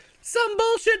Some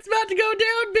bullshit's about to go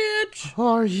down, bitch!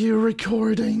 Are you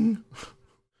recording?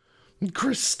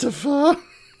 Christopher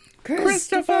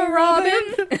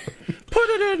Robin! Put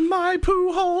it in my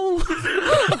poo hole!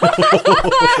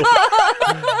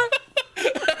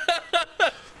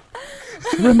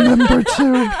 Remember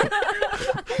to...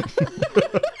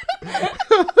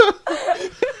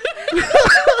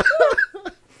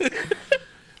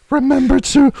 Remember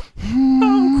to...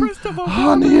 Christopher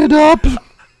honey it up.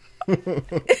 I'm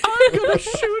gonna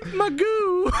shoot my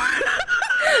goo!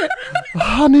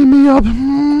 Honey me up,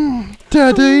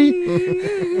 daddy.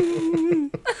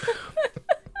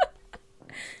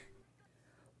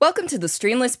 Welcome to the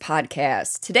Streamless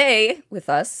Podcast. Today, with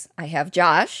us, I have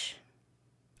Josh.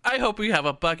 I hope you have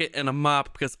a bucket and a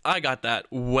mop, because I got that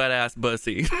wet-ass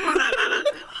pussy.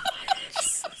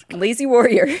 Lazy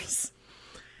Warriors.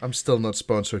 I'm still not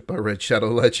sponsored by Red Shadow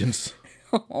Legends.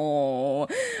 Oh,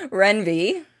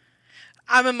 Renvy.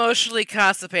 I'm emotionally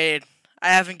constipated. I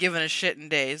haven't given a shit in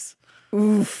days.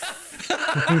 Oof.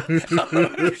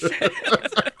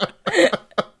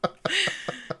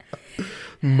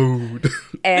 Mood.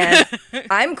 And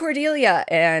I'm Cordelia,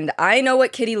 and I know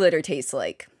what kitty litter tastes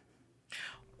like.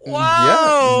 Whoa!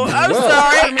 Yeah. I'm Whoa.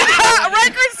 sorry.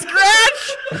 Record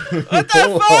scratch. What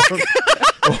the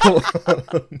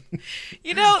fuck?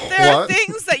 You know, there are What?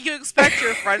 things that you expect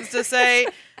your friends to say.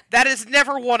 That is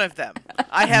never one of them.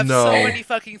 I have No. so many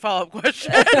fucking follow-up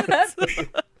questions.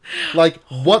 Like,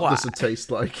 what Why? does it taste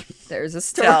like? There's a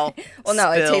story. Tell. Well,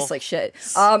 no, it Spill. tastes like shit.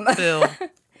 Bill,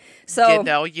 So, you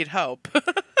know, you'd hope.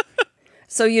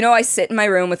 I sit in my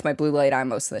room with my blue light on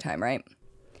most of the time, right?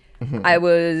 I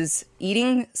was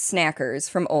eating Snackers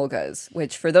from Olga's,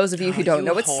 which for those of you who don't you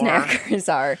know what whore. Snackers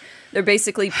are, they're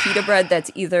basically pita bread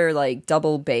that's either like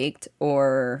double baked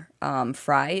or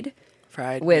fried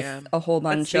Fried, with yeah. a whole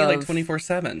Let's bunch see, of like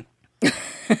 24/7.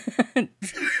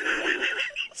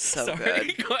 So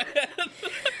Sorry, good. go ahead.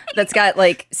 that's got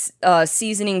like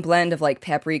seasoning blend of like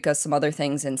paprika, some other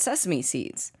things, and sesame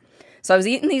seeds. So I was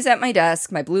eating these at my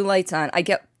desk, my blue light's on. I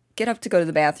get up to go to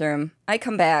the bathroom. I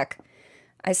come back.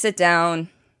 I sit down,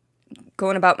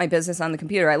 going about my business on the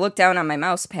computer. I look down on my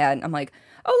mouse pad, and I'm like,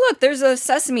 oh, look, there's a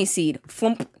sesame seed.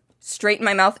 Flump, straight in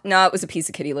my mouth. No, it was a piece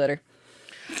of kitty litter.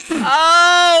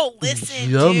 Oh, listen,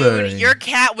 Yummy. dude. Your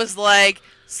cat was like,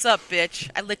 sup, bitch.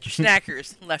 I licked your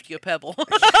Snackers and left you a pebble.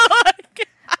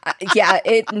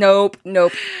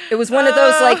 Nope. It was one of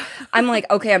those, like, I'm like,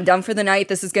 okay, I'm done for the night.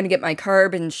 This is going to get my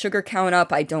carb and sugar count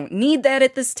up. I don't need that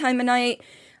at this time of night.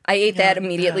 I ate that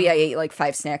immediately. I ate like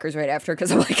 5 Snackers right after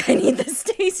because I'm like, I need this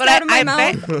taste But out of my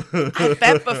mouth. I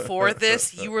bet before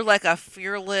this, you were like a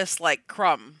fearless, like,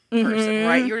 crumb person,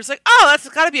 right? You were just like, oh, that's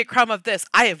got to be a crumb of this.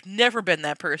 I have never been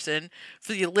that person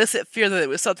for the illicit fear that it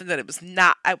was something that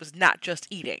I was not just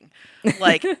eating.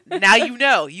 Like, now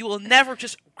you will never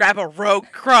just grab a rogue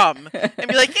crumb and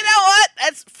be like, you know what?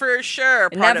 That's for sure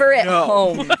part Never of at no.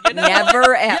 home.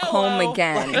 Never at home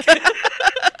again.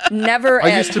 Never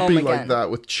I at used to home be again. like that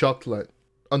with chocolate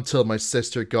until my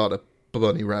sister got a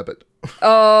bunny rabbit.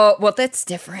 Oh, well, that's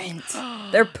different.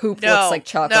 Their poop No, looks like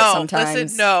chocolate no,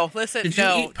 sometimes. Listen, Did you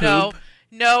no, eat no, poop?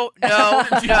 no.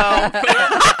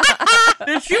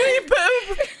 Did you eat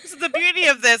poop? So the beauty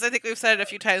of this, I think we've said it a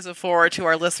few times before to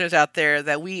our listeners out there,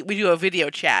 that we do a video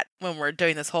chat when we're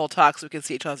doing this whole talk so we can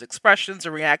see each other's expressions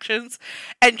and reactions.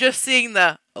 And just seeing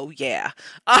the, oh yeah,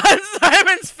 on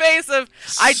Simon's face of,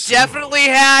 I definitely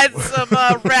had some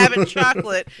rabbit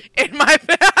chocolate in my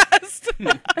past.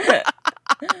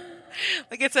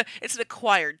 Like it's an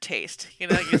acquired taste, you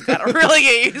know. You just gotta really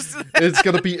get used to that. It's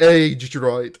gonna be aged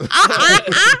right.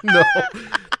 No.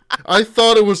 I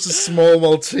thought it was the small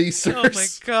Maltesers. Oh my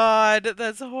god,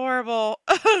 that's horrible.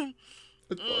 I thought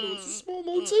it was the small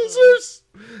Maltesers.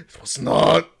 It was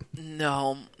not.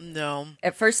 No.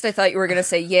 At first, I thought you were going to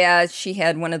say, yeah, she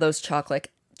had one of those chocolate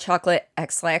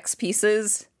X-Lax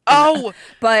pieces. Oh,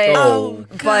 But Oh,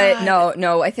 but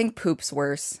no, I think poop's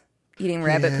worse. Eating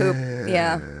rabbit poop.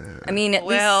 Yeah. I mean, at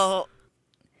well.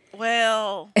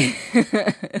 I'd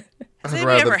Has anybody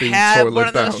rather ever be had toilet one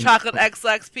of those bound. chocolate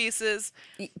X-Lax pieces?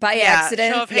 least by Yeah,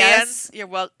 accident, show of yes. hands. You're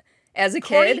well. As a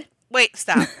Corey? kid. Wait,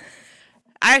 stop.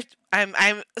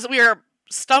 So we are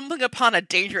stumbling upon a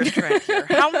dangerous trend here.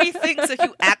 How many things have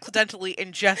you accidentally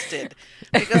ingested?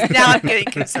 Because now I'm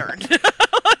getting concerned.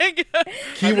 Like,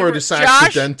 Keyword is Josh,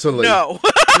 accidentally. No.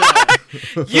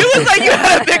 You look like you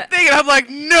had a big thing, and I'm like,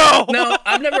 no. No,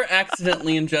 I've never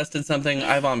accidentally ingested something.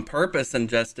 I've on purpose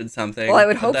ingested something. Well, I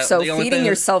would hope That- so. the only Feeding thing-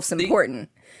 yourself's the- important.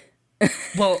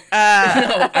 Well,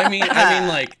 no, I mean,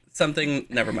 like something.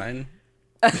 Never mind.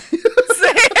 Say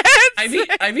it.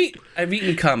 I've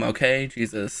eaten cum. Okay,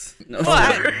 Jesus. No. Well,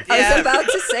 I was about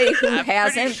to say who I'm pretty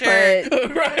hasn't, sure.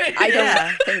 but Right. I don't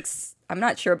Yeah. think. I'm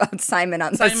not sure about Simon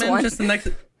on this Simon, one. just the next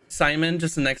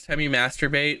time you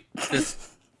masturbate,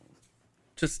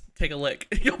 just take a lick.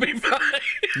 You'll be fine.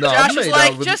 No, Josh I've was made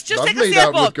like, out with, just I've take a made out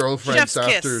sample. with girlfriends Chef's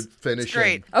after kiss. It's finishing.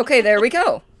 great. Okay, there we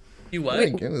go. You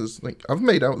what? Yeah, it's like, I've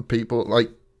made out with people, like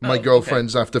my okay.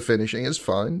 girlfriends after finishing. It's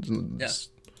fine. It's-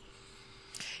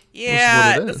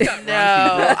 Yeah. what it is.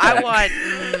 No, I want.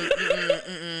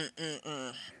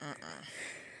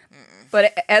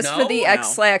 But as for No? the No.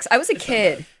 X-Lax, I was a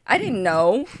kid. I didn't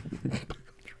know.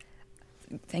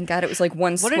 Thank God it was like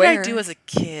one What square. did I do as a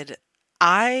kid?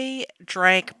 I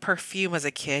drank perfume as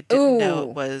a kid. Didn't know Ooh.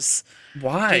 it was.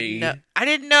 Why? I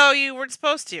didn't know you weren't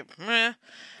supposed to. Meh.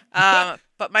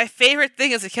 But my favorite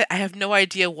thing as a kid, I have no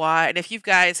idea why. And if you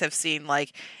guys have seen,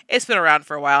 like, it's been around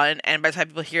for a while, and by the time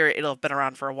people hear it, it'll have been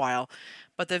around for a while.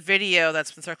 But the video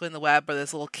that's been circling the web where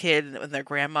this little kid and their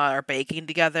grandma are baking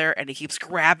together, and he keeps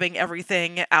grabbing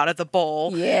everything out of the bowl.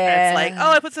 And it's like, Yeah.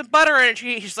 oh, I put some butter in it.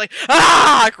 She's like,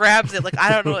 grabs it. Like,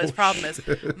 I don't know what his problem is.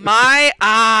 My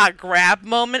grab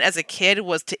moment as a kid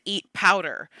was to eat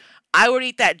powder. I would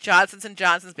eat that Johnson's &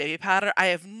 Johnson's baby powder. I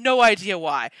have no idea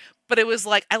why. But it was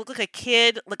like, I look like a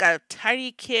kid, like a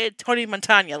tiny kid, Tony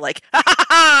Montana. Like,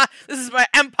 this is my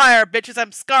empire, bitches.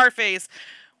 I'm Scarface.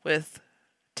 With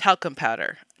talcum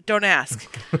powder. Don't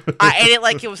ask. I ate it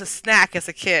like it was a snack as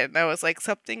a kid. And I was like,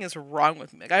 something is wrong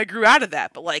with me. Like, I grew out of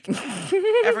that. But like,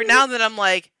 every now and then I'm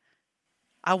like,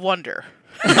 I wonder.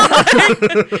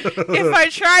 If I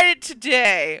tried it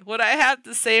today, would I have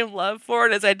the same love for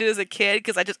it as I did as a kid?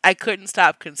 Because I couldn't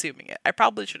stop consuming it. I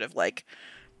probably should have like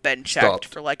been checked Stopped.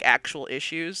 for like actual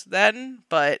issues then,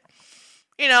 but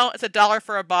you know, it's $1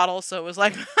 for a bottle, so it was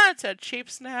like it's a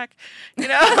cheap snack, you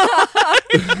know.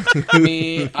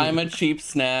 Me, I'm a cheap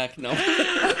snack. No.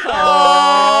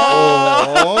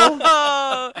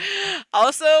 Oh,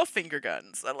 Also, finger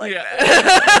guns. I like Yeah.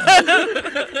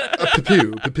 that.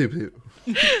 pew, pew, pew, pew.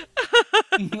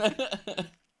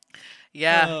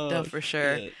 Yeah, Oh, no, for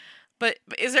sure. shit. But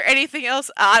is there anything else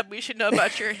odd we should know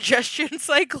about your ingestion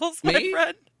cycles, my Me?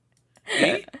 friend?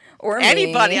 Me? Or me.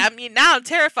 Anybody. I mean, now I'm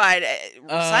terrified.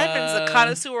 Simon's a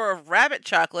connoisseur of rabbit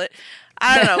chocolate.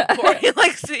 I don't know. Corey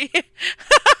likes to eat.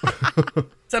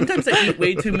 Sometimes I eat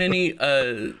way too many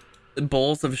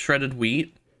bowls of shredded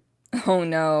wheat. Oh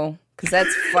no, because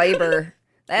that's fiber.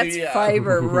 That's Yeah.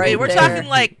 fiber right Wait, we're there. talking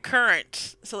like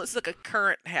current. So it's like a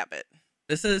current habit.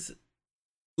 This is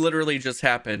literally just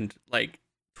happened like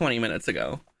 20 minutes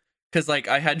ago. Because like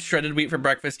I had shredded wheat for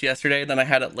breakfast yesterday, then I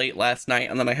had it late last night,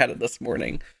 and then I had it this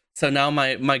morning. So now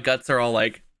my guts are all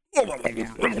like, They're Oh,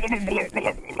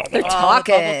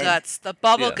 talking. the bubble guts. The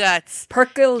bubble Yeah. guts.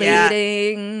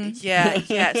 Percolating. Yeah.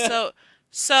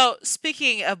 So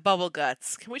speaking of bubble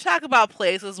guts, can we talk about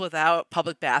places without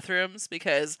public bathrooms?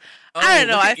 Because I don't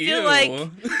know. look I at feel you.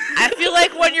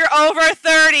 like when you're over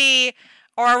 30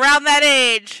 or around that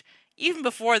age, even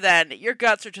before then, your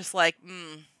guts are just like,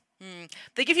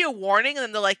 They give you a warning and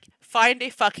then they're like, find a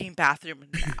fucking bathroom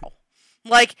now.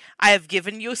 Like, I have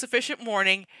given you a sufficient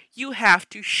warning. You have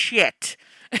to shit.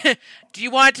 Do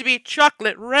you want it to be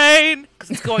chocolate rain?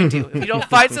 Because it's going to. If you don't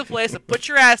find some place to put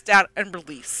your ass down and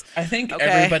release. I think Okay.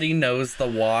 everybody knows the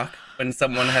walk when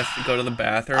someone has to go to the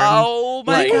bathroom. Oh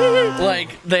my like, god.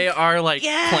 like they are like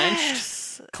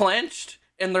Yes. clenched,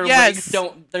 and their Yes.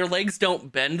 legs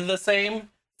don't bend the same.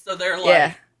 So they're like,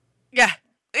 Yeah. Yeah.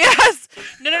 Yes.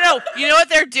 No. You know what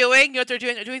they're doing? They're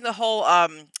doing the whole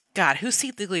God, who's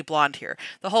seen Legally Blonde here?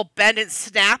 The whole bend and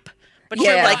snap, but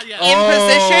you're Yeah. like Yeah.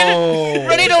 in position,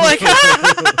 ready to like.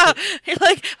 You're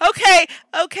like,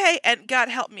 okay, and God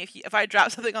help me if I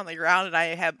drop something on the ground and I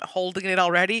am holding it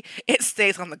already, it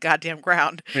stays on the goddamn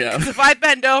ground. Yeah. 'Cause if I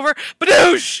bend over,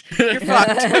 badoosh, you're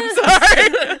fucked.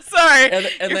 I'm sorry. and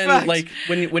You're then fucked. like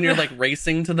when you're like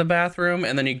racing to the bathroom,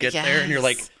 and then you get there, and you're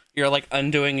like. Yes. You're like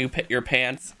undoing your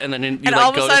pants, and then you And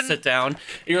all like of a go sudden- to sit down.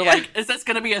 You're like, is this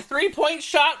gonna be a 3-point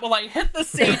shot? Will I hit the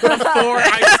seat before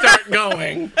I start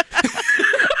going?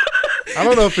 I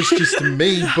don't know if it's just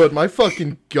me, but my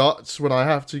fucking guts when I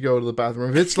have to go to the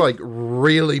bathroom, if it's like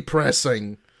really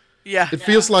pressing, Yeah. it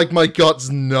feels like my guts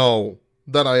know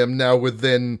that I am now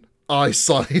within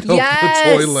eyesight of Yes.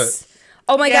 the toilet.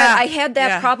 Oh my Yeah. god, I had that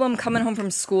Yeah. problem coming home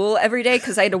from school every day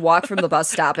because I had to walk from the bus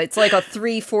stop. It's like a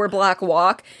 3-4 block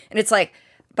walk, and it's like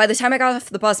by the time I got off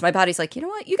the bus, my body's like, you know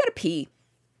what, you gotta pee.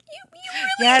 You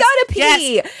really gotta pee.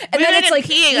 Yes. And then Women it's like,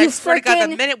 peeing, you I swear to God, the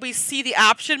frickin- minute we see the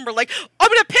option, we're like, I'm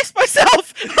gonna piss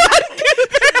myself.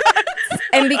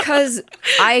 And because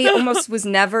I almost was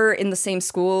never in the same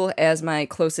school as my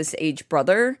closest age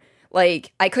brother,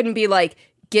 Like, I couldn't be like,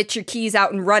 get your keys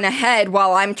out and run ahead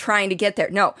while I'm trying to get there.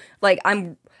 No, like,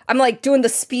 I'm like doing the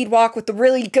speed walk with the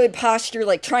really good posture,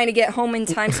 like trying to get home in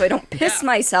time so I don't piss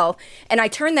myself. And I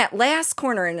turn that last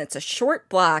corner and it's a short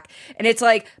block. And it's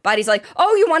like, Body's like,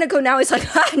 oh, you want to go now? He's like,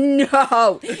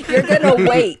 no, you're going to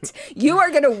wait. You are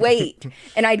going to wait.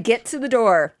 And I'd get to the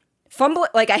door, fumble,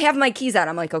 like I have my keys out.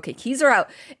 I'm like, okay, keys are out.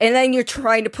 And then you're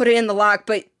trying to put it in the lock,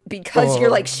 but because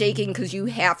you're like shaking because you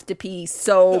have to pee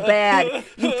so bad.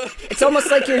 It's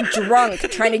almost like you're drunk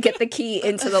trying to get the key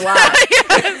into the lock.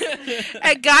 Yes.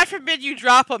 And God forbid you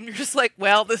drop them. You're just like,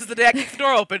 well, this is the day I keep the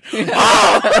door open.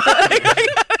 Oh!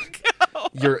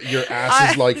 Your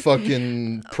ass is like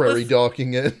fucking prairie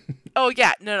docking it. Oh,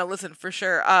 yeah. No, listen, for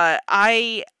sure.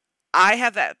 I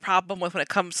have that problem with when it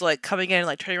comes to like coming in and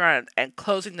like turning around and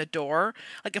closing the door.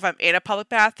 Like if I'm in a public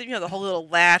bathroom, you know, the whole little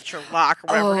latch or lock or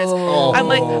whatever it is. I'm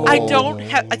like, I don't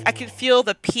have, like, I can feel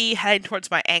the pee heading towards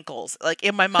my ankles, like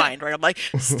in my mind, right? I'm like,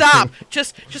 stop,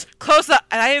 just close the,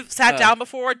 and I have sat down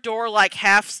before, door like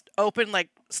half open, like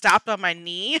stopped on my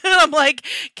knee. And I'm like,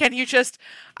 can you just,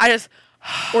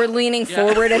 or leaning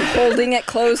forward and holding it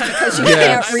closed because you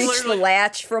can't reach the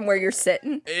latch from where you're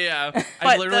sitting. Yeah,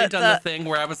 I've literally done the thing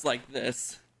where I was like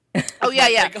this. Oh yeah.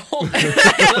 Like,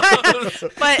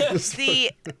 But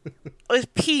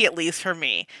with pee, at least for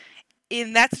me,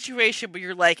 in that situation where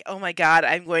you're like, oh my god,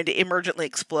 I'm going to emergently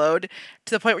explode,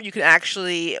 to the point where you can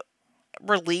actually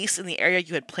release in the area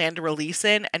you had planned to release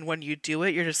in, and when you do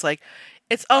it, you're just like,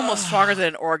 it's almost stronger than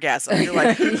an orgasm. You're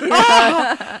like,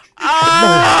 oh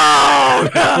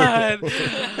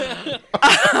God.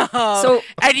 So,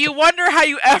 and you wonder how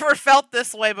you ever felt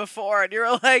this way before, and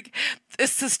you're like,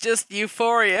 this is just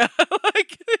euphoria.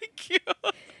 Like, thank you.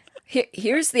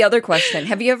 Here's the other question.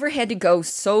 Have you ever had to go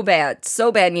so bad,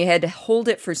 and you had to hold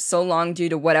it for so long due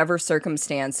to whatever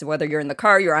circumstance, whether you're in the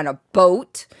car, you're on a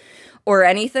boat, or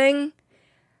anything,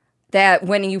 that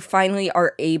when you finally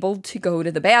are able to go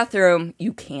to the bathroom,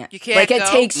 you can't. You can't Like, it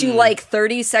go? takes you like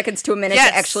 30 seconds to a minute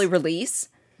Yes. to actually release.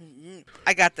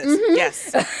 I got this.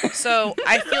 Yes. So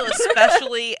I feel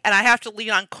especially, and I have to lean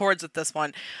on cords with this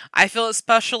one, I feel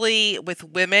especially with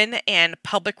women and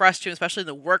public restrooms, especially in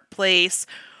the workplace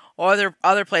or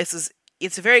other places,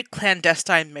 it's a very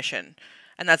clandestine mission.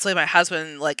 And that's the way my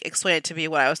husband like explained it to me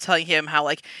when I was telling him how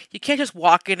like you can't just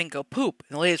walk in and go poop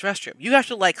in the ladies' restroom. You have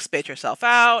to like space yourself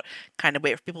out, kind of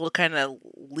wait for people to kind of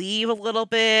leave a little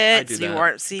bit, so you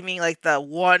aren't seeming like the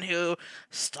one who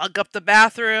stunk up the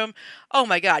bathroom. Oh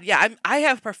my god, yeah, I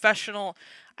have professional.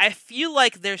 I feel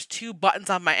like there's two buttons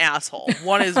on my asshole.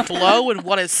 One is blow and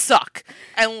one is suck,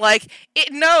 and like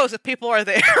it knows if people are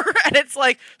there, and it's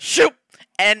like shoot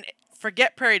and.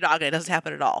 Forget prairie dog, and it doesn't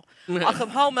happen at all. I'll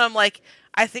come home and I'm like,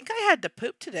 I think I had to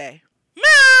poop today.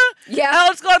 Yeah.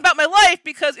 I'll just go on about my life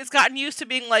because it's gotten used to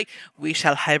being like, we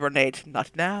shall hibernate.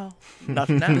 Not now. Not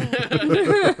now.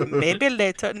 Maybe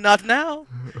later. Not now.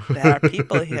 There are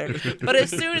people here. But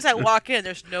as soon as I walk in,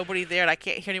 there's nobody there and I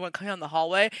can't hear anyone coming down the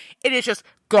hallway. It is just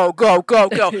go, go, go,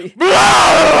 go. Fucking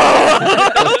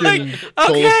Like,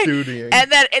 Call of okay. Duty.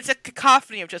 And then it's a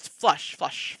cacophony of just flush,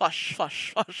 flush, flush,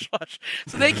 flush, flush, flush.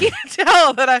 So they can't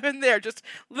tell that I'm in there just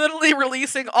literally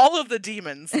releasing all of the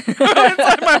demons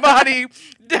inside my body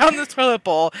down this toilet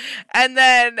bowl. And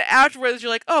then afterwards,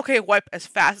 you're like, oh, okay, wipe as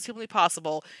fast as humanly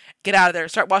possible. Get out of there.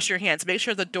 Start washing your hands. Make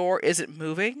sure the door isn't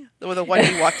moving, the one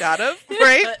you walked out of,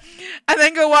 right? And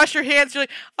then go wash your hands. You're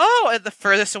like, oh, at the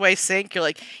furthest away sink, you're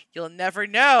like, you'll never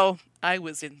know I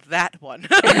was in that one.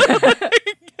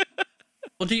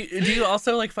 Well, do you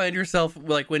also like find yourself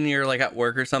like when you're like at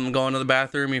work or something going to the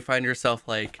bathroom, you find yourself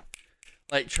like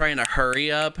trying to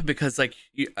hurry up because like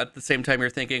at the same time you're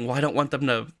thinking, well, I don't want them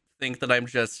to think that I'm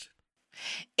just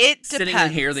sitting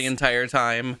in here the entire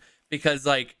time because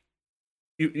like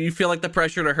you feel like the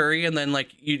pressure to hurry and then like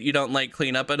you don't like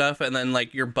clean up enough and then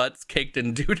like your butt's caked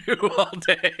in doo-doo all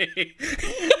day.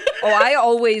 Oh, I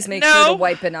always make sure to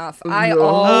wipe enough. I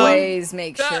always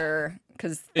make sure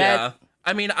because yeah.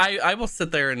 I mean, I will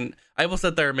sit there and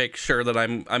make sure that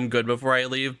I'm good before I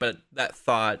leave. But that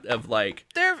thought of like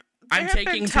I'm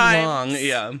taking too long,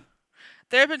 yeah.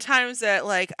 There have been times that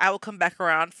like I will come back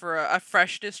around for a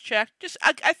freshness check. Just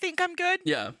I think I'm good.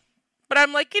 Yeah. But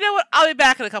I'm like, you know what? I'll be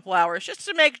back in a couple hours just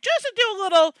to do a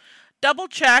little double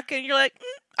check. And you're like,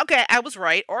 okay, I was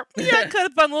right, or yeah, I could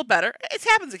have done a little better. It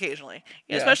happens occasionally,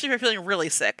 especially if you're feeling really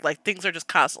sick. Like things are just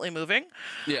constantly moving.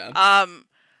 Yeah.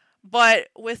 But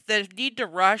with the need to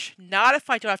rush, not if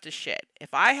I don't have to shit.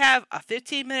 If I have a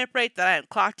 15-minute break that I am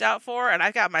clocked out for and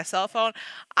I got my cell phone,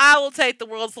 I will take the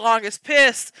world's longest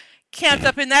piss, camped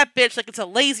up in that bitch like it's a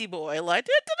lazy boy. Like,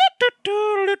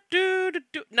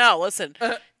 no, listen,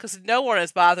 because no one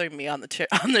is bothering me on the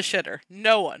shitter.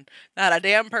 No one, not a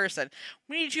damn person.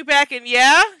 We need you back in,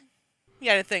 yeah.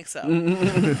 Yeah, I didn't think so.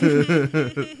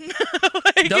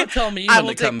 Like, Don't tell me I when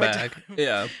will to come take my back. time.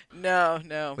 Yeah.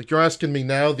 No. Like, you're asking me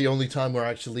now, the only time we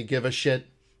actually give a shit.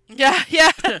 Yeah.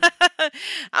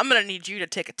 I'm gonna need you to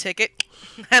take a ticket,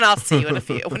 and I'll see you in a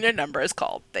few when your number is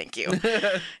called. Thank you.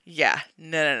 Yeah.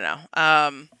 No.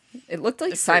 It looked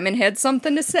like Simon had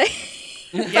something to say.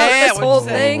 Yeah. This what'd whole you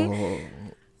say? thing.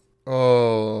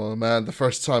 Oh, man, the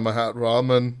first time I had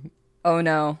ramen, Oh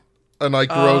no. and I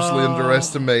grossly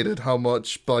underestimated how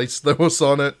much spice there was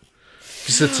on it.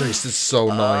 Because it tasted so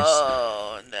nice.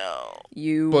 Oh no.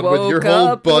 You But woke with your whole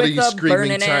up body with a screaming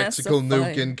burning ass tactical of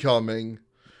nuke fire. incoming,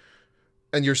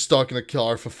 and you're stuck in a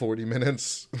car for 40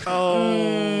 minutes.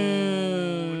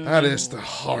 Oh. That is the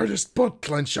hardest butt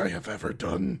clench I have ever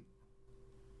done.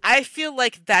 I feel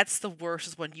like that's the worst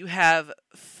is when you have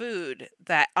food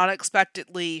that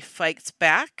unexpectedly fights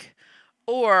back,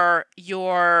 or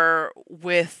you're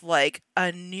with like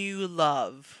a new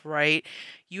love, right?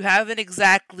 You haven't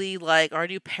exactly like, or a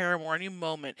new paramour, a new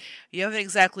moment. You haven't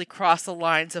exactly crossed the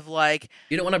lines of like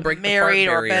You don't want to break married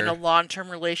the or fart been in a barrier. long-term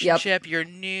relationship. You're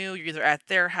new. You're either at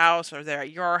their house or they're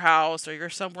at your house, or you're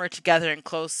somewhere together in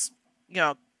close,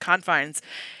 confines,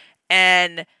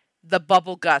 and the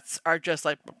bubble guts are just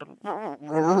like,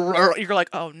 you're like,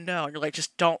 oh no, and you're like,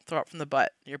 just don't throw up from the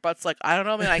butt. Your butt's like, I don't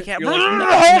know, man, I can't You're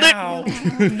like, hold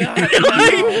it. "Not now." You're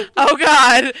like, oh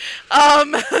god,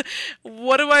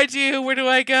 what do I do? Where do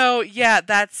I go? Yeah,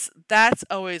 that's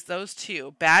always those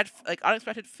two bad, like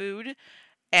unexpected food,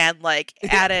 and like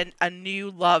at a new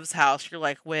love's house. You're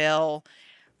like, well,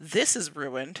 this is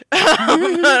ruined. I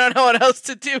don't know what else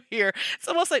to do here. It's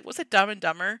almost like, was it Dumb and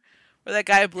Dumber, where that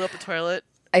guy blew up the toilet?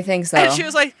 I think so. And she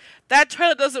was like, that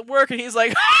toilet doesn't work. And he's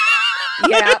like,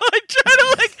 Yeah. like trying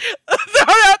to like throw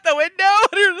it out the window.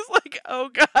 And you're just like, oh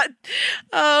God.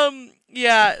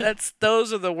 Yeah,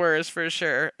 those are the worst for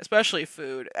sure, especially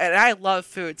food. And I love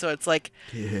food. So it's like,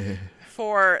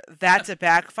 for that to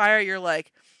backfire, you're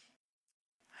like,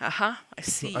 I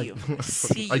see you. I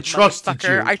see you, I trusted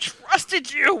motherfucker. you. I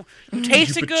trusted you. You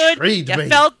tasted You good. betrayed You me.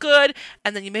 felt good.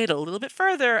 And then you made it a little bit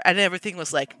further, and everything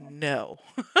was like, no.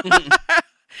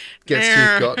 Gets to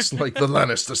your guts like the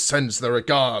Lannister sends their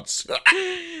regards.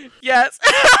 Yes.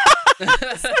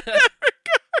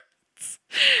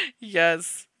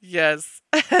 Yes.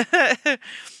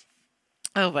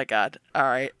 Oh my God. All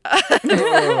right.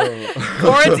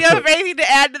 Cora, do you have anything to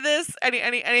add to this?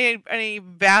 Any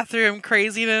bathroom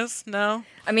craziness? No?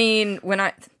 I mean,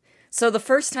 so the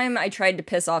first time I tried to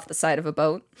piss off the side of a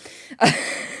boat.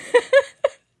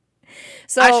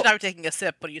 So I should not be taking a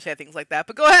sip when you say things like that,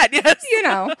 but go ahead. Yes.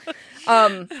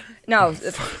 No,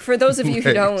 for those of you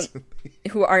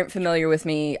who aren't familiar with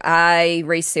me, I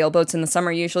race sailboats in the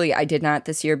summer usually. I did not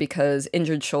this year because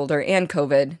injured shoulder and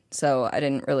COVID, so I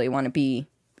didn't really want to be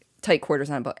tight quarters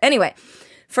on a boat. Anyway,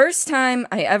 first time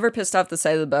I ever pissed off the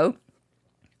side of the boat,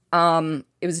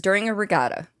 it was during a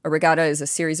regatta. A regatta is a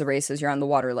series of races. You're on the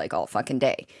water like all fucking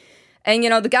day. And,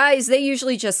 the guys, they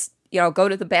usually just, go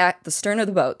to the stern of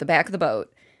the boat, the back of the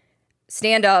boat,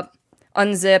 stand up,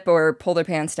 unzip or pull their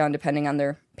pants down depending on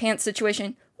their pants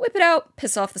situation, whip it out,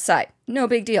 piss off the side. No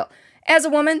big deal. As a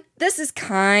woman, this is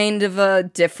kind of a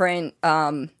different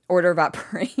order of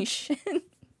operations.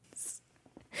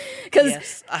 Because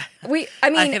Yes.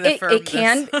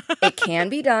 it can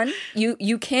be done.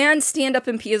 You can stand up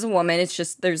and pee as a woman. It's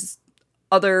just there's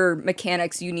other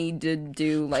mechanics you need to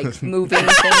do, like moving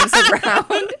things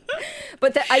around.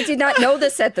 But I did not know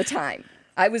this at the time.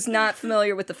 I was not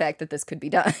familiar with the fact that this could be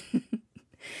done.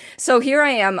 So here I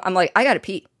am. I'm like, I gotta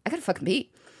pee. I gotta fucking pee.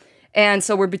 And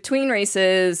so we're between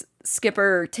races.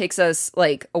 Skipper takes us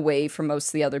like away from most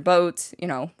of the other boats,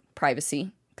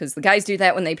 privacy. Because the guys do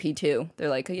that when they pee too. They're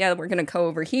like, yeah, we're going to go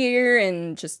over here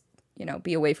and just,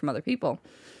 be away from other people.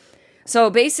 So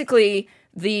basically,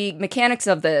 the mechanics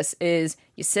of this is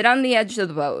you sit on the edge of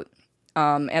the boat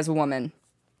as a woman.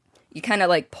 You kind of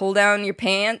like pull down your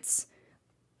pants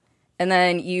and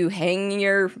then you hang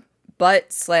your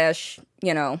butt /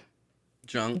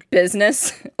 Junk.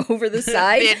 business over the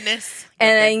side. Business.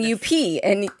 And then you pee,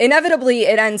 and inevitably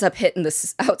it ends up hitting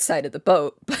the outside of the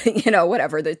boat, but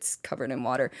whatever, that's covered in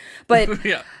water. But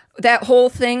Yeah. that whole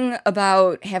thing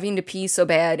about having to pee so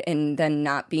bad and then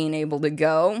not being able to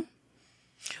go,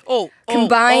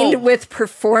 combined with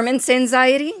performance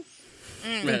anxiety,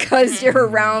 because you're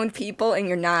around people and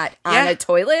you're not on a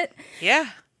toilet. Yeah.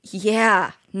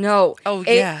 Yeah, no. Oh,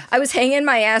 yeah. I was hanging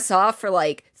my ass off for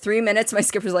like 3 minutes. My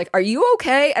skipper's like, "Are you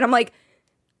okay?" And I'm like,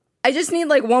 I just need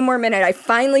like one more minute. I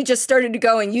finally just started to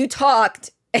go and you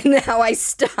talked and now I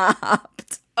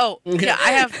stopped. Oh, yeah,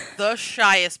 I have the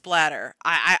shyest bladder.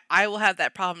 I will have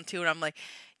that problem too, and I'm like,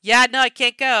 yeah, no, I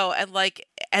can't go. And like,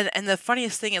 and the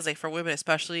funniest thing is like for women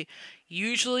especially,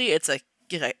 usually it's like,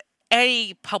 you know,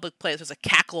 any public place there's a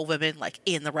cackle of women like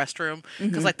in the restroom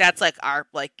because like that's like our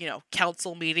like, you know,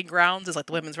 council meeting grounds is like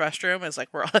the women's restroom. It's like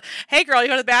we're all, hey girl, you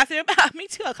go to the bathroom? Me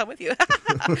too, I'll come with you.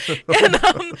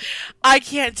 And I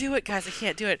can't do it, guys. I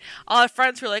can't do it. I'll have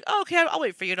friends who are like, oh, okay, I'll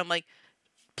wait for you, and I'm like,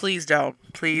 please don't.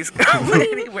 Please go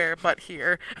anywhere but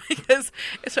here. Because,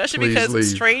 especially Please because leave.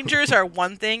 strangers are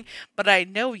one thing, but I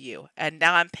know you. And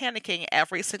now I'm panicking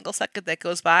every single second that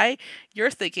goes by.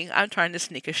 You're thinking I'm trying to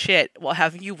sneak a shit while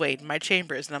having you wait in my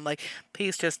chambers. And I'm like,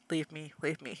 please just leave me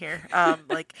here.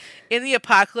 Like in the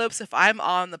apocalypse, if I'm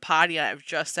on the potty and I've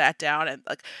just sat down and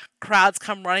like crowds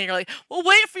come running, you're like, well,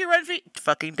 wait for your run feet.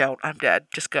 Fucking don't. I'm dead.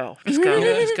 Just go. Just go.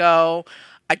 Just go.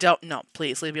 I don't know.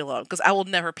 Please leave me alone because I will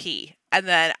never pee. And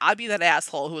then I'd be that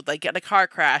asshole who would like get in a car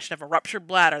crash and have a ruptured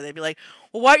bladder. They'd be like,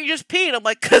 well, why don't you just pee? And I'm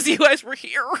like, because you guys were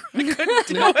here. I couldn't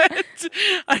do it.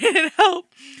 I didn't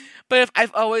help. But if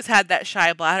I've always had that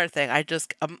shy bladder thing, I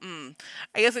just, I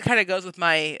guess it kind of goes with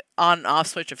my on and off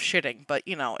switch of shitting. But,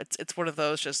 you know, it's one of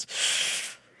those just,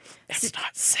 it's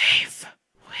not safe.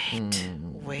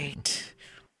 Wait.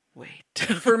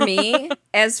 For me,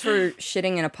 as for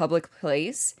shitting in a public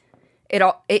place,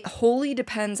 it wholly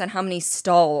depends on how many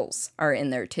stalls are in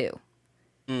there too.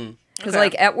 Because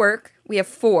like at work we have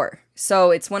 4,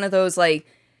 so it's one of those like,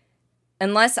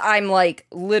 unless I'm like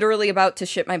literally about to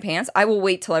shit my pants, I will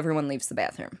wait till everyone leaves the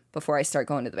bathroom before I start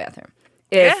going to the bathroom.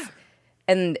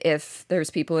 If there's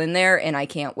people in there and I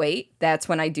can't wait, that's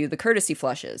when I do the courtesy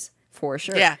flushes. For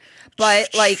sure. Yeah.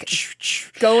 But like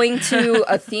going to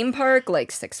a theme park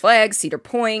like Six Flags, Cedar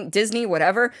Point, Disney,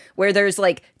 whatever, where there's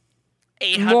like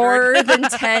 800. more than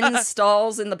 10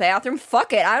 stalls in the bathroom,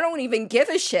 fuck it. I don't even give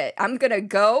a shit. I'm gonna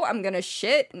go, I'm gonna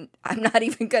shit, and I'm not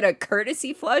even gonna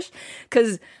courtesy flush,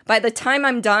 because by the time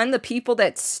I'm done, the people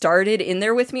that started in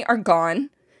there with me are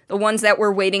gone. The ones that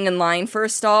were waiting in line for a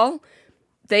stall,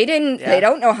 they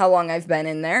don't know how long I've been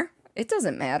in there. It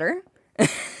doesn't matter.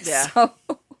 Yeah. So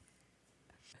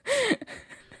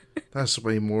That's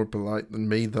way more polite than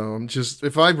me, though. I'm just,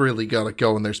 if I really gotta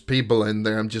go and there's people in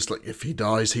there, I'm just like, if he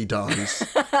dies, he dies.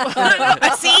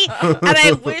 See, and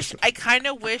I kind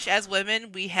of wish as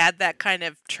women we had that kind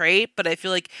of trait, but I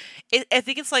feel like I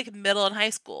think it's like middle and high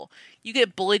school. You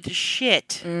get bullied to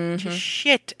shit,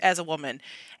 as a woman.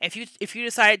 If you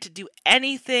decided to do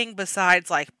anything besides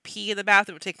like pee in the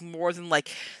bathroom, it would take more than like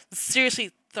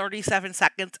seriously 37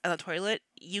 seconds on the toilet,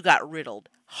 you got riddled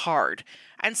hard.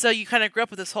 And so you kind of grew up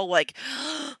with this whole like,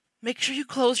 make sure you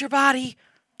close your body.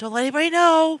 Don't let anybody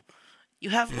know.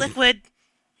 You have liquid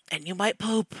and you might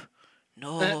poop.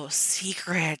 No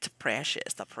secret,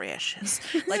 precious, the precious.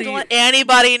 Like, don't let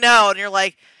anybody know. And you're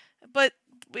like, but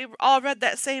we all read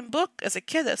that same book as a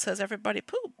kid that says everybody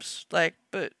poops. Like,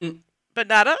 but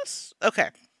not us? Okay.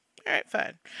 All right,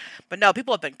 fine. But no,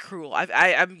 people have been cruel.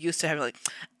 I'm used to having like,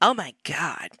 oh my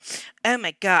god,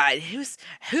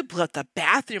 who blew up the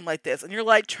bathroom like this? And you're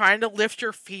like trying to lift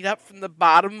your feet up from the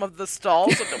bottom of the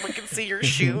stall so that we can see your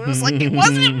shoes. Like, it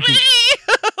wasn't me.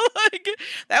 Like,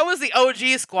 that was the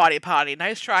OG squatty potty.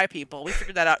 Nice try, people. We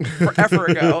figured that out forever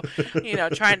ago. You know,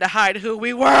 trying to hide who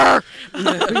we were.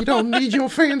 You don't need your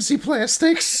fancy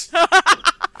plastics.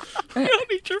 You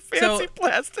don't need your fancy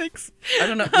plastics. I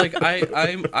don't know. Like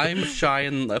I'm shy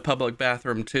in the public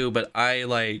bathroom too, but I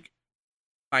like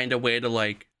find a way to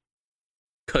like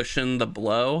cushion the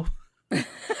blow. So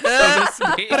to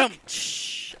speak.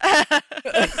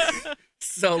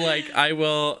 So like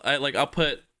I'll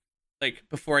put like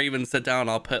before I even sit down,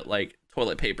 I'll put like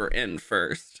toilet paper in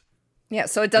first. yeah,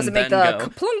 so it doesn't make then the go.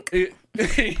 kaplunk.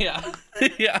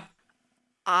 Yeah.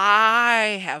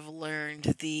 I have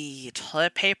learned the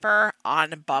toilet paper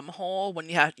on a bumhole when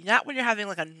you have not when you're having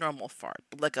like a normal fart,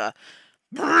 but like a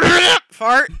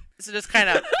fart. So just kind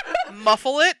of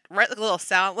muffle it, right? Like a little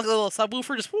sound, like a little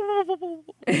subwoofer. Just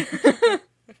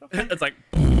It's like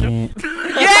yeah.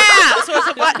 So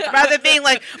it's rather than being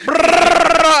like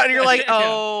and you're like,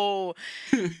 oh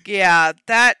yeah,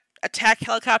 that attack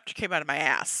helicopter came out of my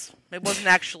ass. It wasn't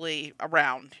actually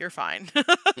around. You're fine.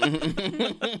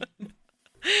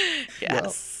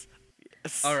 Yes.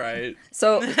 Yes. all right.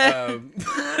 So Um,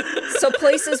 so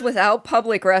places without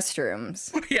public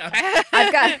restrooms. yeah.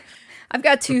 I've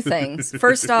got 2 things.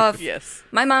 First off, Yes.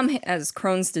 my mom has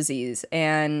Crohn's disease,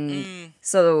 and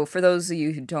so for those of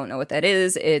you who don't know what that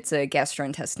is, it's a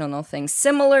gastrointestinal thing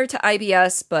similar to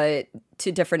IBS, but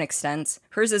to different extents.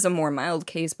 Hers is a more mild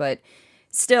case, but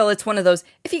still, it's one of those,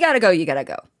 if you gotta go, you gotta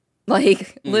go.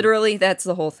 Like, literally, that's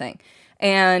the whole thing.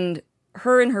 And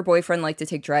her and her boyfriend like to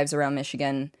take drives around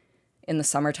Michigan in the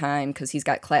summertime because he's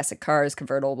got classic cars,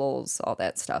 convertibles, all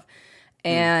that stuff.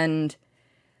 And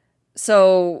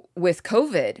so with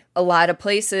COVID, a lot of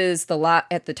places,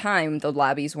 at the time, the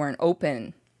lobbies weren't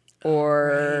open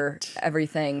or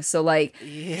everything. So, like,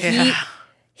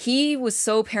 he was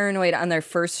so paranoid on their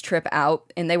first trip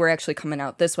out, and they were actually coming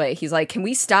out this way. He's like, can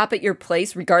we stop at your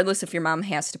place, regardless if your mom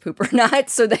has to poop or not,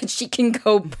 so that she can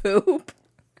go poop?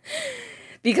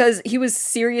 Because he was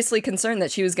seriously concerned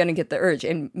that she was going to get the urge.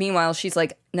 And meanwhile, she's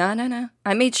like, no.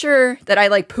 I made sure that I,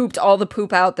 like, pooped all the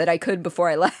poop out that I could before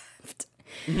I left.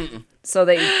 So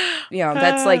they,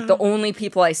 that's, like, the only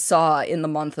people I saw in the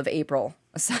month of April,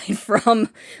 aside from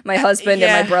my husband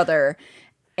and my brother.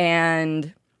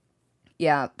 And...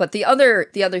 yeah, but the other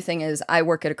thing is I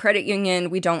work at a credit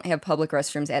union. We don't have public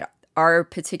restrooms at our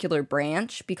particular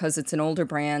branch because it's an older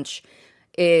branch.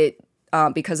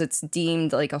 Because it's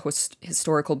deemed like a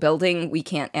historical building, we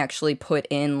can't actually put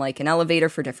in like an elevator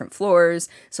for different floors.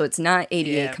 So it's not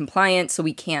ADA compliant, so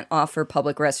we can't offer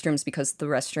public restrooms because the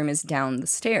restroom is down the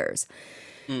stairs.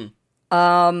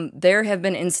 There have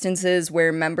been instances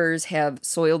where members have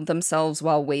soiled themselves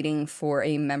while waiting for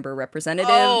a member representative.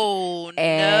 Oh,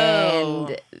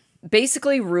 and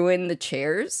basically ruined the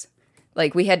chairs.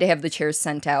 Like, we had to have the chairs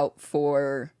sent out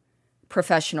for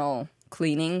professional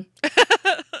cleaning.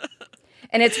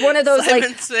 And it's one of those,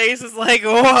 Simon's face is like,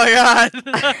 oh my God.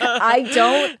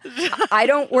 I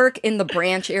don't work in the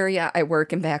branch area. I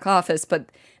work in back office, but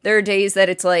there are days that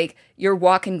it's like you're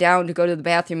walking down to go to the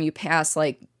bathroom, you pass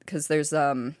like, because there's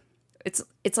it's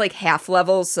like half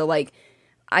levels, so like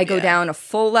I go down a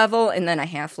full level and then a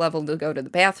half level to go to the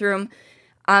bathroom.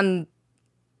 After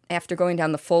going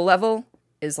down the full level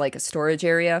is like a storage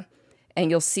area, and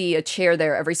you'll see a chair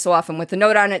there every so often with a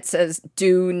note on it says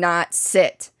 "Do not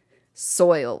sit."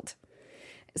 Soiled.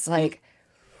 It's like,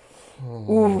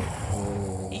 ooh.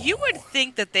 You would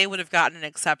think that they would have gotten an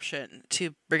exception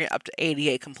to bring it up to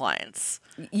ADA compliance.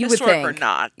 You would think. Or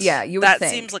not. Yeah, you would that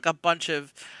think. That seems like a bunch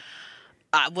of...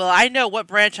 well, I know what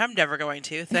branch I'm never going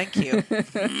to. Thank you.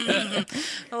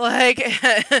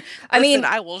 I mean,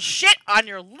 I will shit on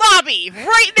your lobby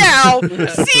right now.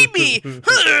 See me.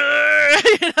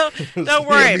 Don't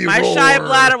worry, my shy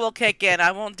bladder will kick in.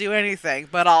 I won't do anything,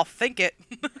 but I'll think it.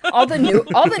 all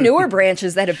the newer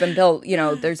branches that have been built,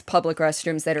 there's public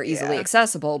restrooms that are easily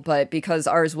accessible, but because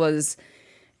ours was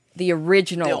the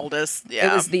original, the oldest,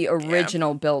 it was the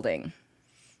original building.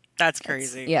 That's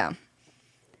crazy. Yeah.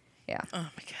 Oh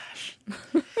my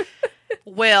gosh.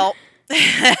 Well,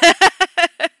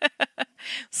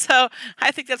 so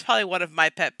I think that's probably one of my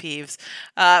pet peeves.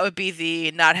 Would be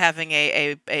the not having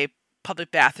a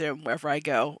public bathroom wherever I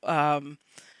go,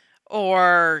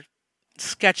 or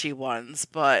sketchy ones.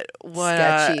 But what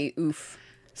sketchy? Oof.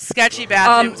 Sketchy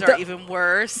bathrooms are even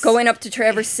worse. Going up to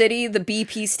Traverse City, the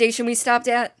BP station we stopped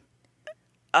at.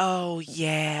 Oh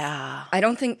yeah. I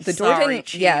don't think the door didn't.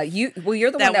 Chief. Yeah, you're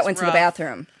the one that went to the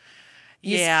bathroom.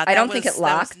 I don't think it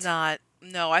locked.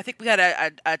 No, I think we had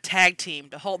a tag team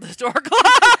to hold the door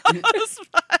closed.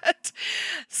 But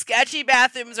sketchy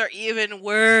bathrooms are even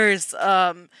worse.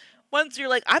 Once you're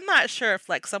like, I'm not sure if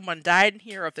like someone died in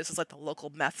here or if this is like the local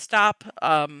meth stop.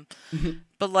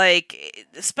 But like,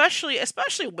 especially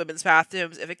women's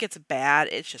bathrooms, if it gets bad,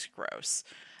 it's just gross.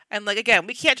 And like, again,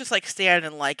 we can't just like stand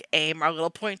and like aim our little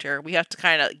pointer. We have to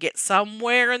kind of get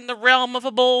somewhere in the realm of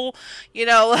a bowl,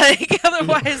 like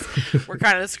otherwise we're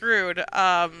kind of screwed.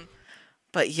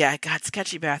 But yeah, God,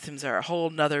 sketchy bathrooms are a whole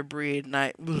nother breed.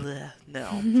 And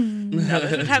no.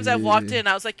 There's been times I've walked in,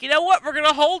 I was like, you know what? We're going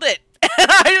to hold it. And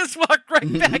I just walked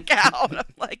right back out. I'm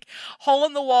like, hole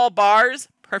in the wall bars,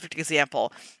 perfect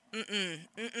example.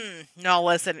 No,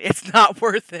 listen, it's not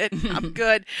worth it. I'm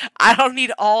good. I don't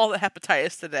need all the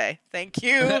hepatitis today. Thank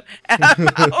you. And I'm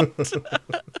out.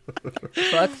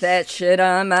 Fuck that shit.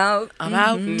 I'm out. I'm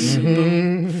out. You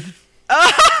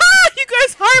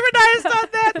guys harmonized on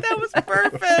that. That was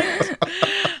perfect.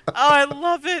 Oh, I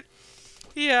love it.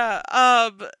 Yeah.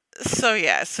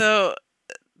 So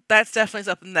that's definitely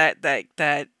something that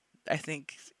I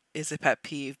think is a pet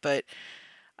peeve, but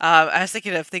I was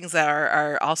thinking of things that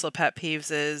are also pet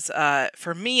peeves is,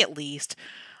 for me at least,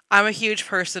 I'm a huge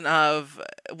person of,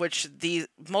 which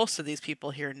most of these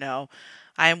people here know,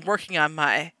 I am working on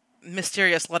my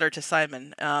mysterious letter to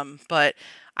Simon, but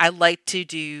I like to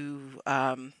do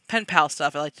pen pal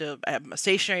stuff. I'm a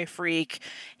stationery freak,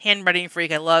 handwriting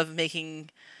freak. I love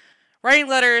writing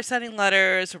letters, sending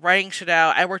letters, writing shit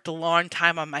out. I worked a long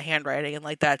time on my handwriting, and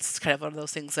like that's kind of one of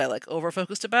those things that I like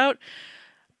over-focused about.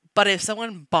 But if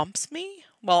someone bumps me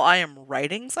while I am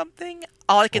writing something,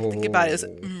 all I can think about is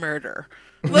murder.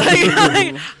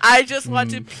 Like, I just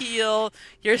want to peel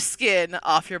your skin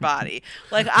off your body.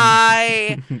 Like,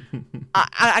 I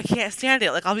can't stand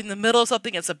it. Like, I'll be in the middle of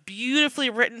something, it's a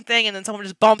beautifully written thing, and then someone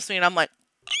just bumps me, and I'm like,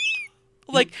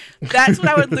 that's what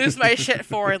I would lose my shit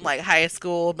for in, like, high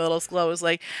school, middle school. I was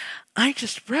like, I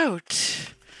just wrote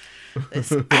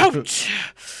this out,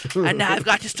 and now I've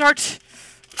got to start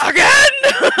again.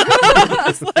 I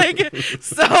was, like,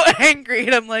 so angry,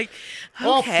 and I'm like, okay.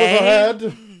 Off with her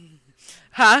head.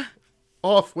 Huh?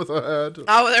 Off with her head.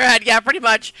 Oh, with her head, yeah, pretty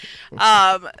much.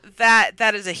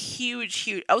 That is a huge.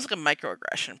 I was like a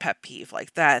microaggression pet peeve.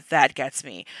 Like that gets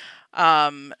me.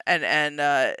 And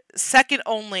second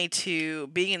only to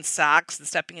being in socks and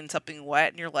stepping in something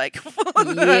wet, and you're like,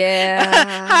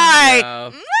 Yeah. hi. No.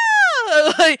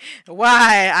 No! Like,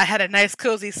 why? I had a nice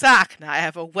cozy sock. Now I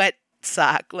have a wet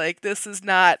sock. Like, this is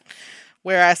not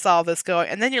where I saw this going.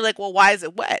 And then you're like, well, why is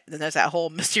it wet? And then there's that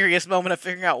whole mysterious moment of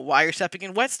figuring out why you're stepping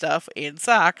in wet stuff in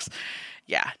socks.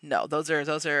 Yeah, no, those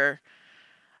are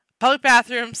public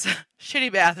bathrooms,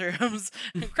 shitty bathrooms,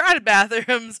 crowded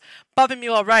bathrooms, bumping me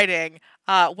while writing,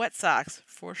 wet socks,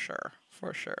 for sure.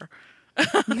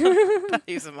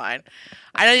 Peace of mind.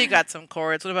 I know you got some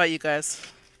chords. What about you guys?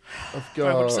 I've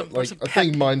got some I pet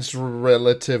think mine's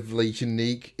relatively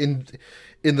unique in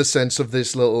the sense of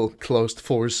this little closed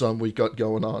foursome we got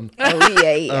going on. Oh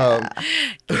yeah.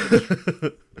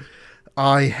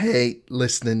 I hate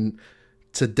listening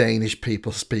to Danish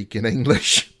people speak in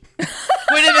English. Wait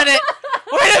a minute.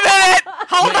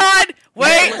 Hold on.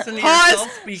 Wait. Listen to Pause.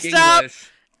 yourself speak Stop.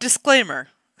 English. Disclaimer.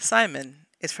 Simon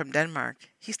is from Denmark.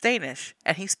 He's Danish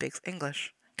and he speaks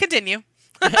English. Continue.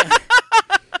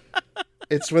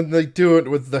 It's when they do it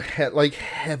with the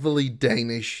heavily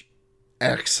Danish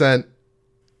accent.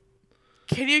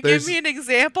 Can you There's- give me an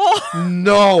example?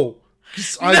 No,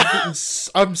 'cause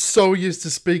I'm so used to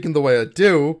speaking the way I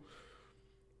do,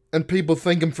 and people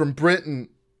think I'm from Britain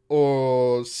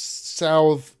or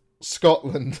South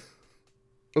Scotland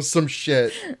or some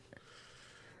shit,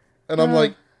 and I'm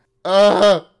like,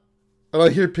 and I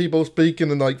hear people speaking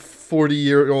in like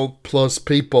 40-year-old plus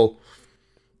people.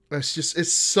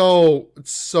 It's so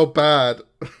bad.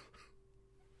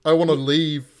 I want to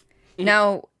leave.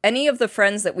 Now, any of the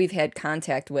friends that we've had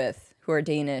contact with who are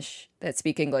Danish that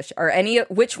speak English,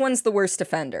 which one's the worst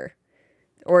offender?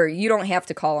 Or you don't have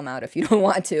to call them out if you don't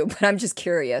want to, but I'm just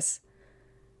curious.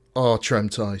 Oh,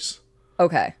 Tremtais.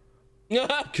 Okay.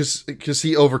 Because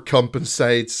he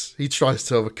overcompensates. He tries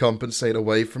to overcompensate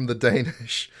away from the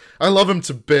Danish. I love him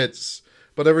to bits,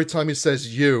 but every time he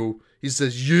says you, he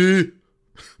says you.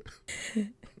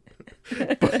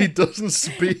 But he doesn't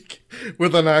speak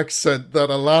with an accent that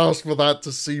allows for that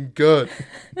to seem good.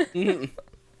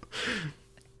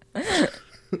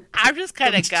 I'm just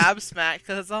kind of gobsmacked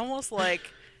because it's almost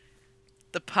like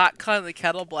the pot calling the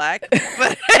kettle black,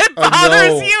 but it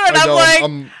bothers you, and I'm like,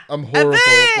 I'm horrible.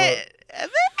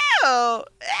 But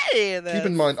keep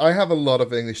in mind, I have a lot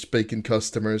of English-speaking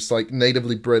customers, like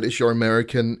natively British or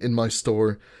American, in my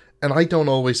store, and I don't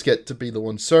always get to be the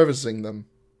one servicing them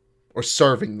or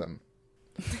serving them.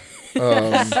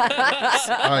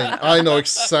 I know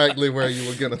exactly where you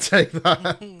were gonna take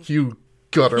that, you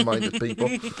gutter-minded people.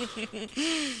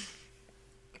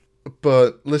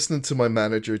 But listening to my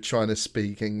manager trying to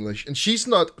speak English, and she's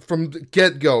not, from the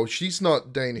get-go, she's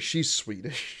not Danish, she's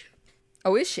Swedish.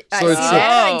 Oh, is she? So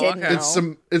I didn't know.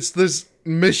 It's this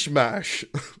mishmash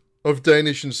of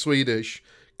Danish and Swedish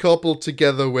coupled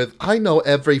together with, I know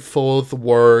every fourth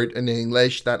word in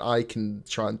English that I can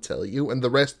try and tell you, and the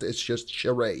rest is just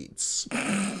charades.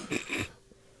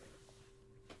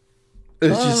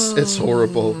 It's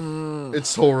horrible.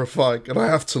 It's horrifying, and I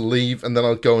have to leave, and then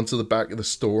I'll go into the back of the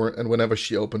store, and whenever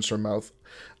she opens her mouth,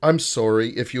 I'm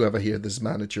sorry if you ever hear this,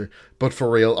 manager, but for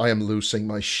real, I am losing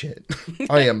my shit.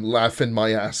 I am laughing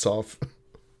my ass off.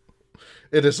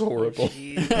 It is horrible.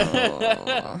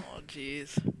 Oh,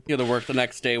 jeez. You have to work the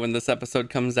next day when this episode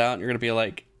comes out, and you're gonna be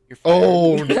like, "You're fired."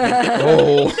 Oh,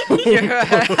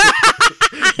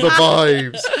 the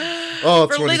vibes. Oh,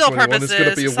 For legal 2021 is going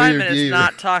to be a purposes, Simon weird is year.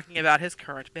 not talking about his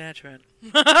current management.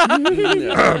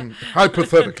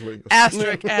 Hypothetically.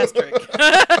 Asterisk.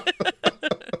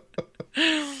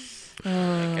 Oh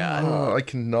my god. Oh, I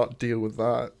cannot deal with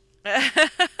that.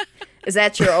 Is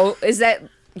that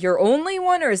your only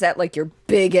one, or is that like your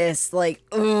biggest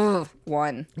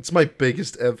one? It's my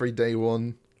biggest everyday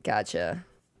one. Gotcha.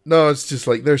 No, it's just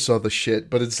like, there's other shit,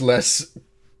 but it's less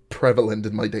prevalent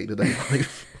in my day-to-day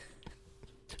life.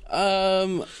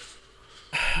 I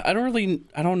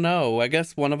don't know. I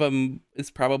guess one of them is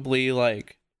probably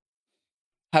like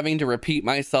having to repeat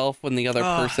myself when the other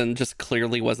person just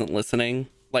clearly wasn't listening.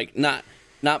 Like, not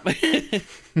not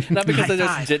because they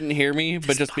just didn't hear me,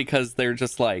 but just because they're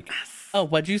just like, oh,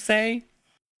 what'd you say?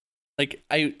 Like,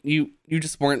 you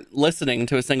just weren't listening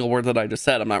to a single word that I just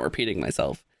said. I'm not repeating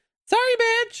myself. Sorry,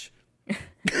 bitch.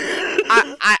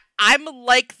 I'm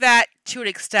like that to an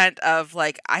extent of,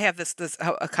 like, I have this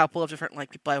a couple of different,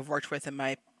 like, people I've worked with in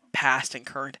my past and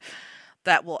current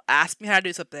that will ask me how to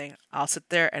do something. I'll sit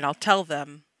there and I'll tell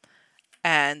them,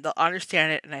 and they'll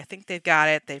understand it, and I think they've got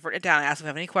it. They've written it down. I ask them if they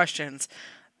have any questions.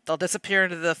 They'll disappear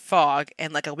into the fog,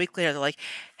 and like a week later, they're like,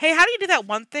 "Hey, how do you do that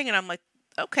one thing?" And I'm like,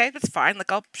 "Okay, that's fine.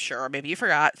 Like, I'll sure, maybe you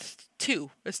forgot. 2.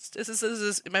 This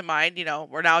is in my mind. You know,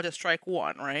 we're now to strike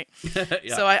 1, right?"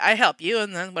 Yeah. So I help you,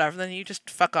 and then whatever. Then you just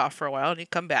fuck off for a while, and you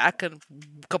come back, and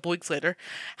a couple weeks later,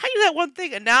 how do you do that one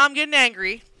thing? And now I'm getting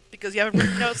angry because you haven't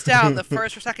written notes down the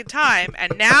first or second time,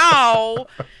 and now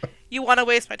you want to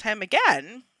waste my time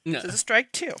again. No. This is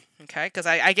strike 2, okay? Because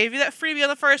I gave you that freebie on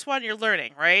the first one. You're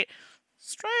learning, right?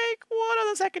 Strike 1 on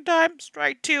the second time.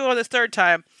 Strike 2 on the third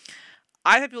time.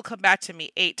 I've had people come back to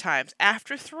me 8 times.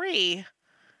 After 3,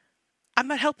 I'm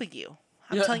not helping you.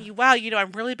 I'm telling you, wow,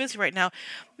 I'm really busy right now.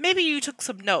 Maybe you took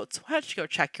some notes. Why don't you go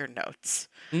check your notes?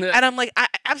 Yeah. And I'm like,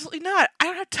 absolutely not. I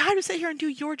don't have time to sit here and do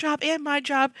your job and my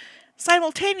job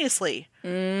simultaneously.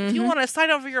 Mm-hmm. If you want to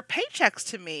sign over your paychecks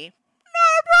to me,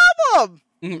 no problem.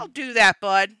 I'll do that,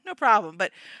 bud. No problem.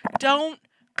 But don't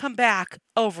come back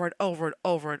over and over and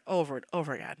over and over and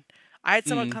over again. I had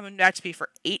someone coming back to me for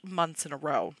 8 months in a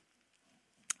row.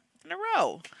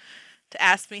 To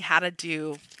ask me how to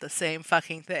do the same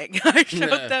fucking thing. I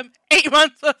showed them 8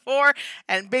 months before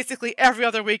and basically every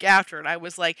other week after. And I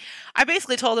was like, I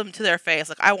basically told them to their face,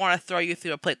 like, I want to throw you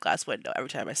through a plate glass window every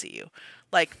time I see you.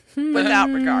 Like, without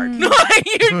regard. Like,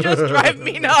 you just drive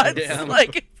me nuts. Damn.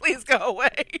 Like, please go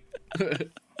away.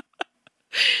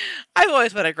 I've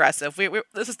always been aggressive.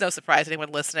 This is no surprise to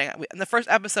anyone listening. In the first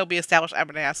episode, we established I'm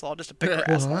an asshole, just a bigger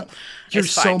asshole. What? You're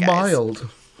It's so fine, guys. mild.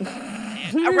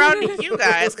 Around you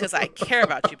guys, because I care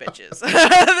about you bitches.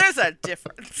 There's a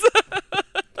difference.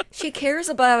 She cares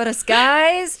about us,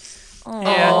 guys. Aww.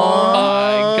 Yeah. Oh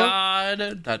my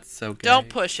god, that's so good. Don't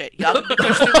push it. Y'all can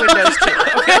push the windows too,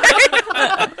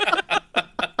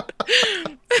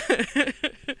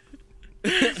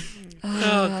 okay?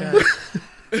 Oh, God.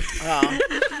 Oh.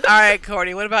 All right,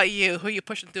 Courtney, what about you? Who are you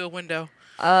pushing through a window?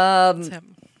 2.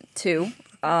 2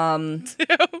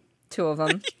 of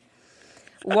them.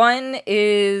 One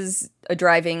is a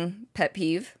driving pet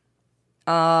peeve.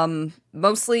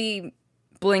 Mostly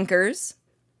blinkers.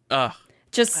 Ugh.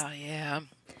 Just, Oh, yeah.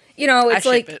 it's I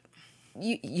like ship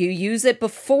it. you use it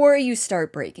before you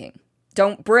start braking.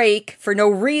 Don't brake for no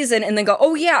reason and then go,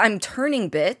 oh yeah, I'm turning,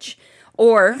 bitch.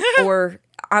 Or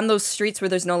on those streets where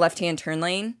there's no left-hand turn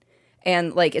lane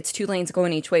and like it's 2 lanes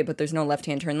going each way, but there's no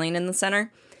left-hand turn lane in the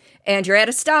center. And you're at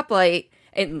a stoplight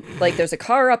and like there's a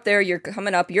car up there, you're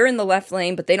coming up, you're in the left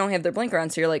lane, but they don't have their blinker on.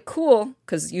 So you're like, cool,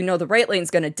 because the right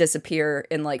lane's going to disappear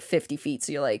in like 50 feet.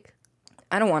 So you're like,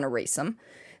 I don't want to race them.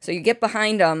 So you get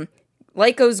behind them,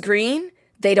 light goes green,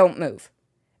 they don't move.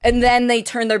 And then they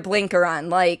turn their blinker on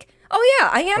like, oh yeah,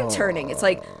 I am turning. It's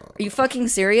like, are you fucking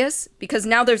serious? Because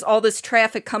now there's all this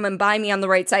traffic coming by me on the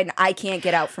right side and I can't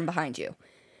get out from behind you.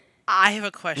 I have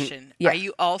a question. Yeah. Are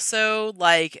you also,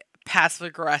 like, passive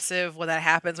aggressive when that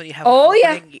happens, when you have Oh,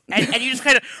 yeah. and you just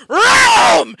kind of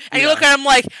roam and you look at them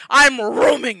like, I'm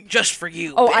roaming just for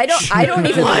you. Oh, bitch. I don't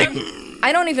even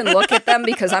I don't even look at them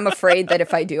because I'm afraid that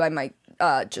if I do I might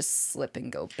just slip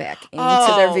and go back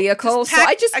into their vehicle. So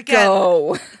I just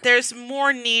go. There's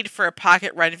more need for a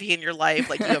pocket Renvy in your life,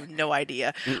 like you have no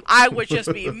idea. I would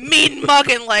just be mean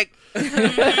mugging like Up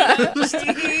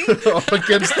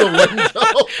against the window.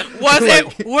 was it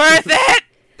worth it?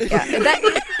 Yeah,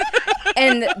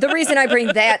 and the reason I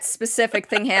bring that specific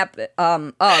thing up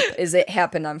is it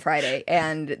happened on Friday,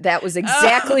 and that was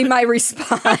exactly my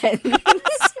response.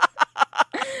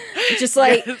 Just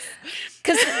like,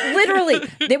 because literally,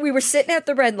 we were sitting at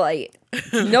the red light,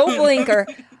 no blinker.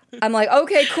 I'm like,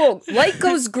 okay, cool. Light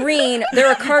goes green. There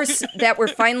are cars that were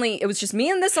finally, it was just me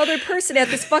and this other person at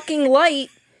this fucking light.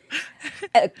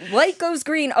 Light goes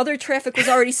green, other traffic was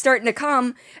already starting to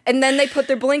come, and then they put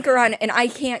their blinker on and I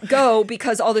can't go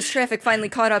because all this traffic finally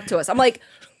caught up to us. I'm like,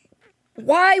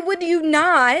 why would you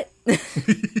not?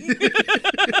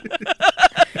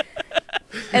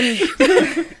 And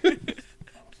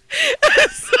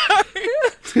Sorry.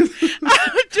 I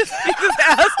would just be this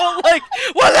asshole like,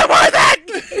 was it worth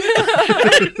it?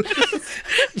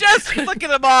 just flicking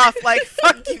them off like,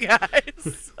 fuck you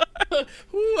guys.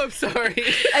 Ooh, I'm sorry.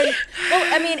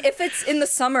 well, I mean, if if it's in the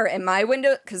summer and my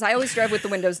window, because I always drive with the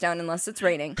windows down unless it's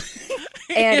raining.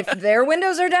 And if their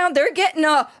windows are down, they're getting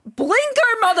a blinker,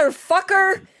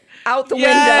 motherfucker, out the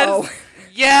window.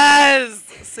 Yes.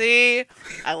 See,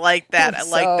 I like that. I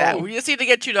like that. So- We just need to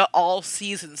get you to all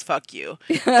seasons. Fuck you.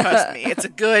 Trust me, it's a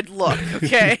good look.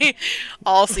 Okay,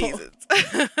 all seasons.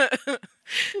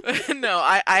 No,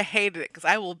 I hated it because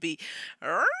I will be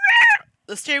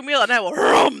the steering wheel and I will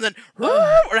then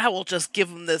or I will just give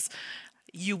them this.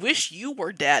 You wish you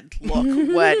were dead look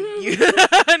when you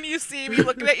and you see me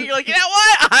looking at you. You're like, you know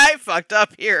what? I fucked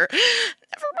up here.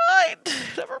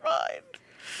 Never mind.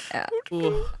 Yeah.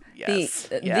 Ooh. Yes.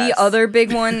 The other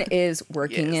big one is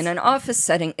working in an office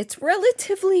setting. It's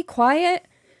relatively quiet.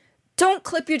 Don't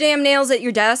clip your damn nails at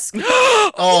your desk.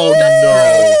 Oh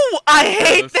no! Ooh, I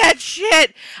hate that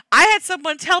shit. I had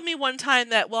someone tell me one time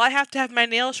that, well, I have to have my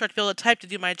nails short to be able to type to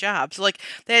do my job. So, like,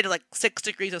 they had, 6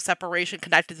 degrees of separation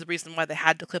connected to the reason why they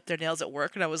had to clip their nails at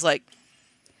work. And I was like,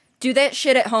 Do that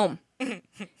shit at home.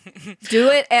 Do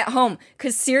it at home.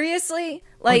 Because seriously,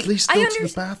 like, At least I go to understand.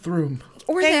 the bathroom.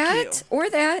 Or Thank that. Or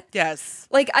that. yes.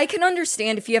 Like, I can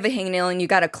understand if you have a hangnail and you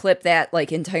gotta clip that,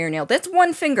 like, entire nail. That's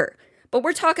one finger. But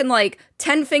we're talking, like,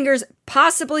 10 fingers,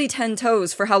 possibly 10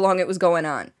 toes for how long it was going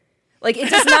on. Like, it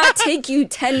does not take you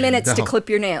 10 minutes to No. clip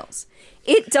your nails.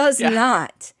 It does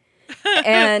not.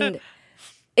 And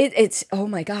it's, oh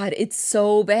my God, it's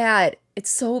so bad. It's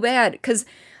so bad. Because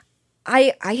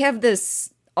I have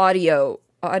this audio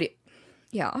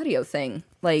thing,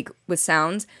 like, with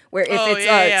sounds, where if Oh, it's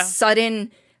yeah.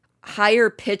 sudden, higher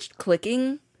pitched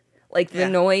clicking, like the Yeah.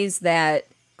 noise that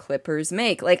clippers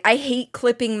make. Like, I hate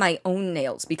clipping my own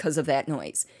nails because of that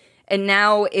noise. And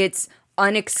now it's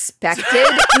unexpected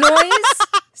noise.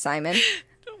 Simon.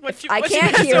 I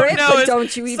can't guys hear don't it, know but is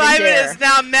don't you even Simon dare. has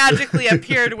now magically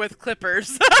appeared with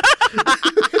clippers.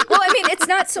 Well, I mean, it's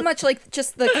not so much like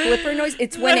just the clipper noise.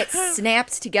 It's when it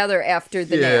snaps together after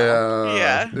the nail.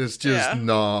 Yeah. It's just Yeah.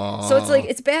 no. So it's like,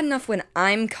 it's bad enough when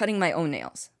I'm cutting my own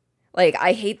nails. Like,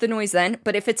 I hate the noise then,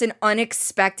 but if it's an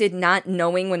unexpected not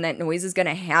knowing when that noise is going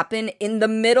to happen in the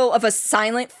middle of a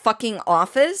silent fucking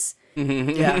office,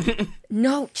 Yeah.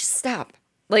 no, just stop.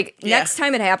 Like, Yeah. next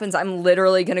time it happens, I'm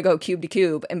literally going to go cube to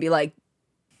cube and be like,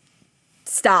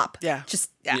 stop. Yeah. Just,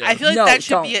 Yeah, Yeah. I feel like No, that should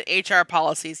don't. be at HR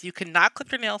policies. You cannot clip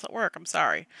your nails at work. I'm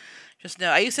sorry. Just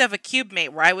know. I used to have a cube mate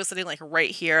where I was sitting like right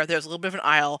here. There was a little bit of an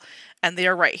aisle, and they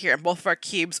were right here, and both of our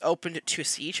cubes opened to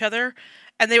see each other,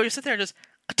 and they would just sit there and just,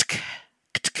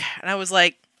 and I was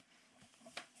like,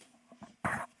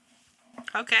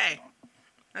 okay,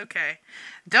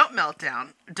 don't melt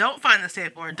down. Don't find the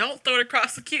stapler. Don't throw it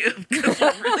across the cube because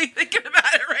I'm really thinking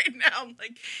about it right now. I'm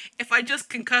like, if I just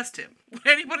concussed him, would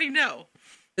anybody know?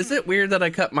 Is it weird that I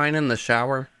cut mine in the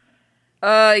shower?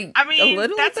 I a mean,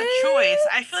 little that's bit? a choice.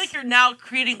 I feel like you're now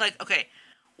creating, like, okay,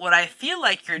 what I feel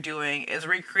like you're doing is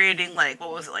recreating, like,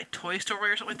 what was it, like Toy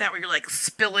Story or something like that, where you're, like,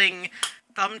 spilling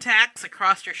thumbtacks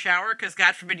across your shower because,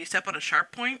 God forbid, you step on a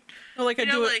sharp point. No, like You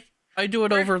know, like, I do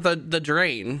it over the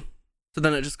drain, so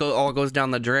then it just all goes down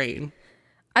the drain.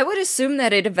 I would assume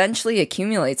that it eventually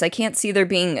accumulates. I can't see there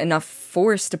being enough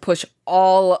force to push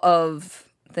all of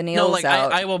the nails No, like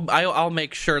out. I'll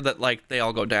make sure that like they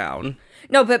all go down.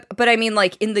 No, but I mean,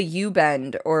 like, in the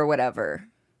U-bend or whatever.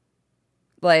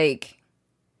 Like,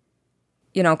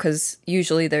 you know, because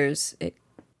usually there's...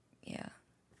 Yeah.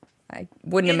 I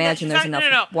wouldn't Yeah, imagine she's there's talking-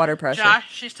 enough no. water pressure.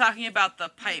 Josh, she's talking about the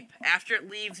pipe after it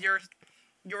leaves your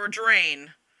drain.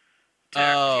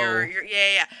 Oh.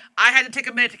 Yeah. I had to take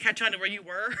a minute to catch on to where you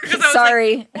were. 'Cause I was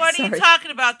Sorry. Like, what are you Sorry.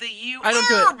 talking about?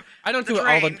 I don't do it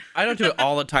drain. I don't do it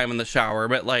all the time in the shower,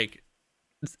 but like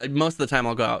most of the time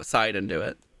I'll go outside and do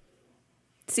it.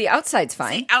 See, outside's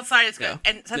fine. See, outside is good.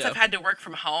 Yeah. And since Yeah. I've had to work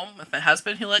from home with my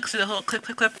husband, who likes to do the little clip,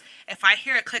 if I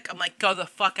hear a click, I'm like, go the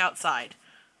fuck outside.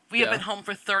 We have Yeah. been home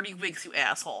for 30 weeks, you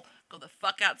asshole. Go the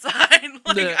fuck outside.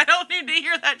 Like, Yeah. I don't need to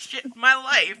hear that shit in my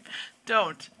life.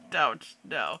 Don't,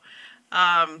 no.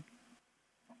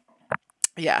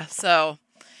 Yeah, so,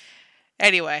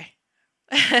 anyway.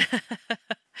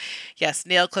 Yes,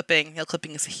 nail clipping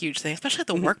is a huge thing, especially at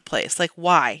the workplace. Like,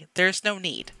 why? There's no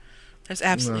need. There's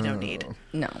absolutely no need.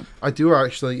 No. I do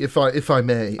actually, if I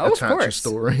may, Oh, of attach a course.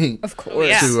 story Of course.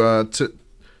 Yeah.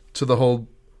 to the whole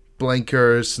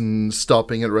blinkers and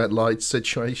stopping at red lights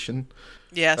situation.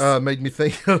 Yes. Made me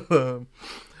think of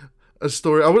a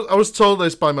story. I was told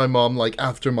this by my mom, like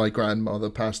after my grandmother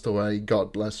passed away.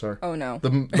 God bless her. Oh, no.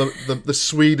 The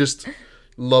sweetest,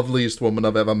 loveliest woman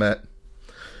I've ever met.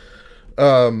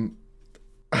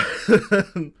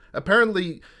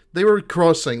 Apparently they were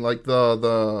crossing like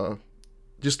the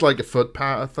just like a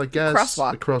footpath, I guess,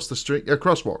 Crosswalk. across the street. A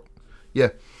crosswalk. Yeah.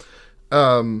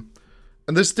 And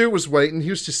And this dude was waiting. He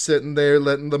was just sitting there,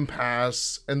 letting them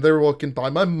pass, and they were walking by.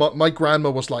 My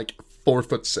grandma was like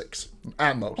 4'6"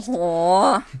 at most,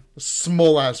 Aww. a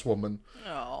small ass woman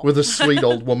Oh. with a sweet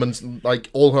old woman's like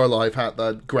all her life had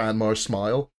that grandma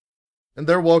smile. And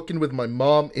they're walking with my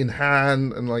mom in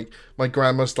hand, and like my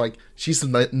grandma's like she's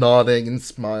nodding and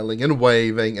smiling and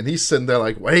waving, and he's sitting there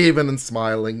like waving and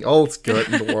smiling. All's good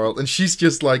in the world, and she's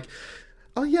just like,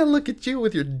 "Oh yeah, look at you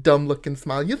with your dumb looking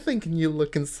smile. You're thinking you're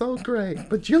looking so great,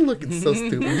 but you're looking so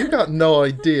stupid. You got no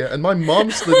idea." And my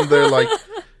mom's sitting there like,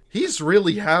 he's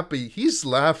really happy. He's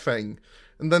laughing.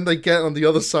 And then they get on the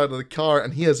other side of the car,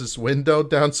 and he has his window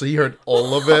down, so he heard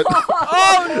all of it.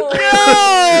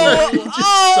 Oh no! He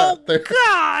just sat there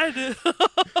God!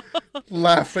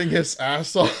 laughing his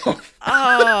ass off.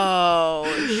 Oh,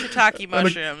 shiitake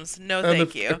mushrooms. No,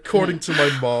 thank you. According to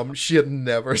my mom, she had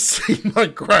never seen my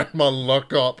grandma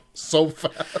look up so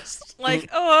fast. Like,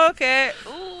 oh, okay.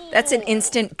 Ooh. That's an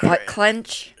instant butt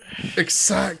clench.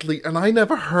 Exactly. And I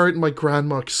never heard my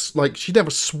grandma, like, she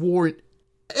never swore it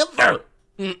ever.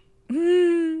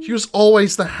 She was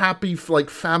always the happy, like,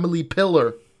 family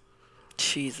pillar.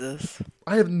 Jesus.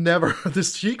 I have never heard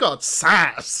this. She got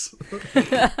sass.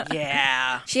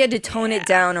 Yeah. She had to tone it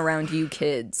down around you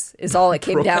kids, is all it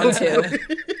came down to.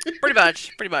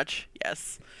 Pretty much.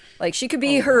 Yes. Like she could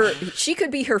be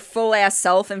her full ass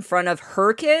self in front of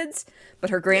her kids, but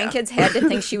her grandkids had to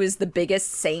think she was the biggest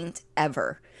saint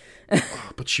ever.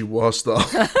 But she was, though.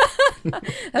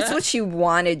 That's what she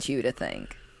wanted you to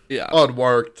think. Yeah. Oh, it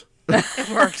worked. It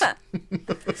worked.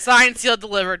 Signed, sealed,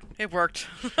 delivered. It worked.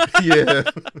 Yeah.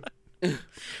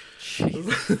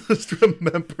 Just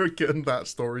remember getting that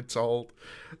story told.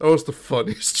 That was the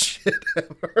funniest shit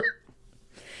ever.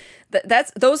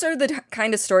 Those are the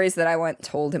kind of stories that I want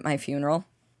told at my funeral.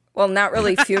 Well, not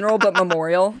really funeral, but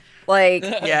memorial. Like,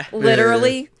 Yeah.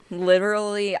 literally,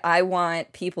 I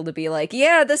want people to be like,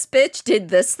 yeah, this bitch did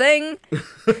this thing.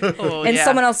 Oh, And yeah.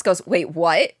 someone else goes, wait,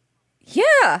 what?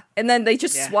 Yeah. And then they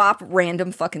just Yeah. swap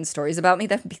random fucking stories about me.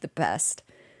 That would be the best.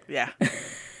 Yeah.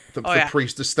 The yeah.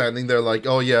 priest is standing there like,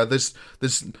 oh yeah, this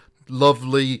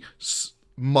lovely,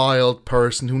 mild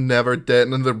person who never did,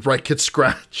 and then the record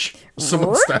scratch.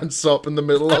 Someone stands up in the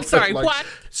middle of sorry, it like, what?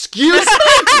 excuse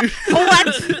me?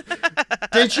 What?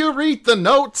 Did you read the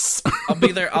notes? I'll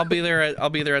be there at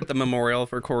the memorial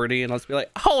for Cordy, and I'll just be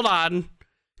like, hold on.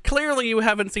 Clearly you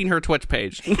haven't seen her Twitch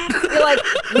page. You're like,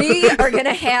 we are going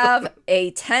to have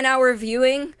a 10-hour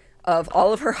viewing of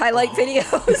all of her highlight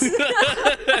videos.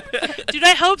 Dude,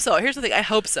 I hope so. Here's the thing. I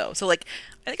hope so. So, like,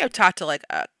 I think I've talked to, like,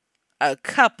 a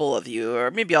couple of you, or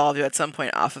maybe all of you at some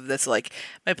point off of this, like,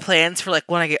 my plans for, like,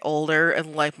 when I get older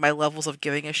and, like, my levels of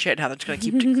giving a shit and how that's going to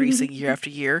keep decreasing year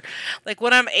after year. Like,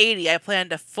 when I'm 80, I plan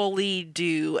to fully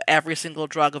do every single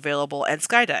drug available and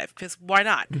skydive, because why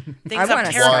not? Things I I'm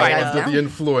wanna terrified skydive of. Under the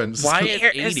influence. Why Here-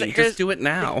 at here's 80? the- here's- Just do it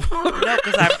now. No,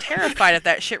 because I'm terrified of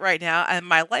that shit right now, and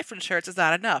my life insurance is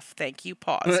not enough. Thank you.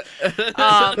 Pause.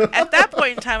 At that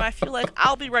point in time, I feel like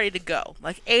I'll be ready to go.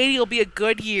 Like 80 will be a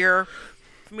good year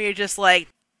for me to just like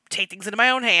take things into my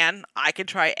own hand. I can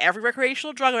try every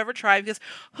recreational drug I've ever tried because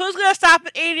who's gonna stop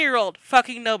an 80-year-old?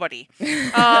 Fucking nobody.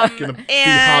 Gonna be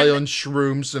high on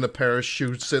shrooms and a pair of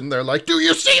shoes sitting there like, do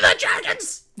you see the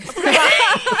dragons?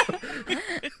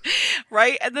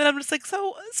 Right? And then I'm just like,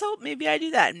 so maybe I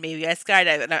do that, and maybe I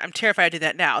skydive, and I'm terrified to do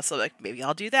that now. So like, maybe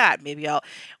I'll do that. Maybe I'll,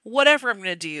 whatever I'm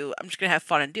gonna do, I'm just gonna have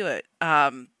fun and do it,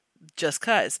 just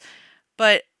cause.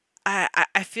 But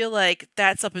I feel like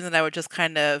that's something that I would just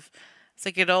kind of, as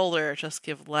I get older, just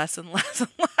give less and less and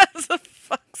less of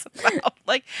fucks about.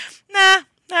 Like, nah,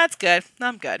 that's good.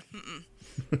 I'm good.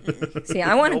 Mm-mm. See,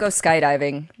 I want to go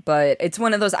skydiving, but it's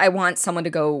one of those I want someone to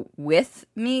go with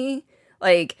me.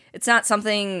 Like, it's not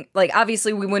something, like,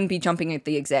 obviously we wouldn't be jumping at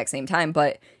the exact same time,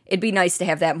 but it'd be nice to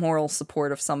have that moral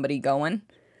support of somebody going.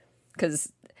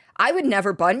 Because I would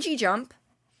never bungee jump.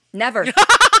 Never.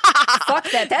 Fuck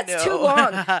that. That's too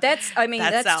long. That's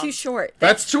too sounds- short.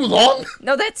 That's too long.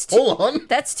 No, that's too, Hold on.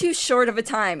 That's too short of a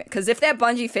time. Because if that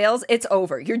bungee fails, it's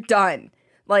over. You're done.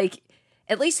 Like,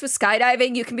 at least with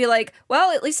skydiving, you can be like,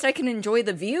 well, at least I can enjoy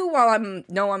the view while I'm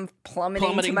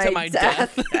plummeting to my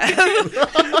death.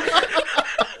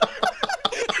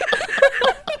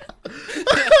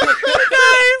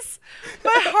 Guys,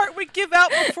 my heart would give out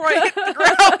before I hit the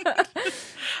ground.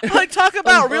 Like, talk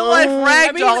about real life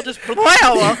ragdoll, just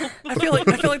wow. I feel like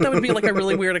that would be like a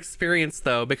really weird experience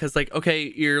though, because like,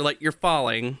 okay, you're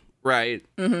falling, right?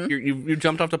 Mm-hmm. You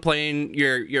jumped off the plane,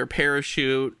 your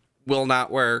parachute will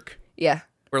not work, Yeah.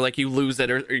 or like you lose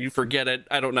it, or you forget it.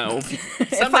 I don't know.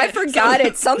 If I forgot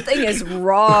it, something is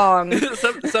wrong.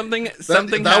 something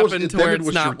that was happened to where intended it's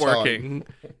was not your tongue. working.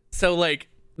 So like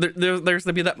there's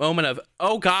gonna be that moment of,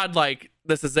 oh God, like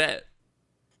this is it,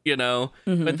 you know.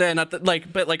 But then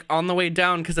but on the way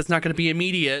down, because it's not gonna be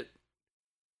immediate,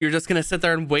 you're just gonna sit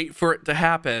there and wait for it to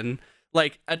happen.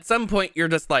 Like at some point, you're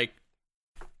just like,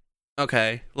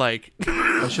 okay, like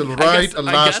I shall write a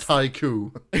last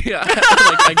haiku. Yeah,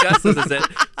 like I guess this is it.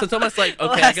 So it's almost like,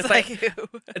 okay, I guess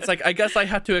it's like I guess I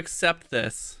have to accept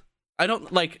this. I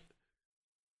don't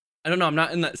know, I'm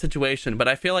not in that situation, but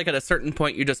I feel like at a certain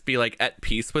point you just be like at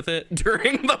peace with it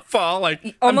during the fall,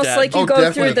 like almost like you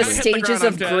go through the definitely. stages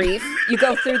of grief. You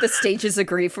go through the stages of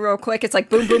grief real quick. It's like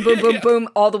boom, boom, boom, boom, boom,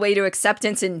 all the way to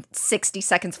acceptance in 60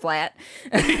 seconds flat.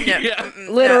 Yeah.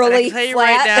 Literally I can tell you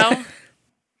flat.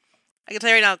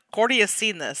 right now, Cordy has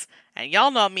seen this, and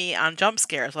y'all know me on jump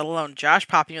scares, let alone Josh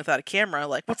popping without a camera.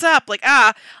 Like, what's up? Like,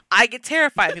 I get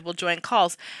terrified when people join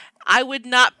calls. I would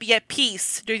not be at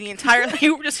peace during the entire.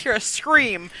 You would just hear a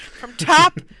scream from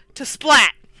top to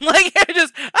splat. Like, it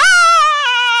just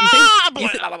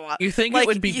You think like, it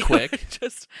would be quick?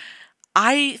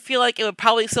 I feel like it would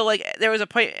probably. So, like, there was a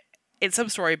point in some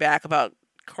story back about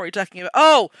Corey talking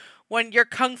about, when your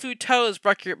kung fu toes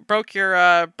broke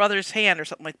your brother's hand or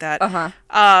something like that.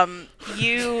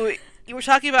 You were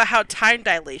talking about how time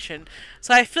dilation.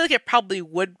 So I feel like it probably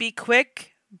would be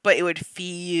quick, but it would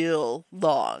feel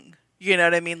long. You know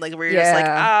what I mean? Like where you're just like,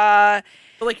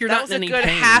 But like you're that not was in a any good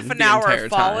pain half an the hour entire of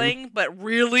falling, time. but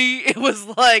really it was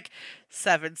like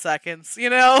 7 seconds. You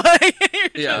know?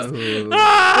 Like, Yeah. Ooh. Well,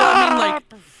 I mean,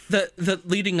 like the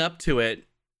leading up to it,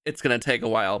 it's gonna take a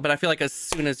while. But I feel like as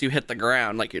soon as you hit the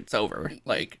ground, like it's over.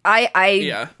 Like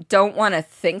I don't want to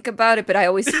think about it, but I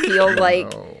always feel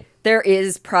like No. there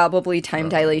is probably time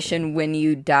dilation when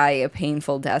you die a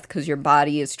painful death because your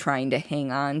body is trying to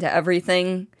hang on to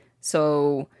everything.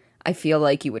 So I feel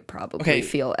like you would probably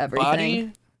feel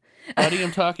everything. Buddy,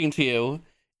 I'm talking to you.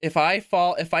 If I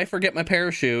forget my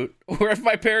parachute, or if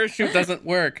my parachute doesn't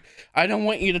work, I don't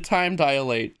want you to time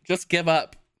dilate. Just give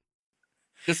up.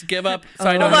 Just give up so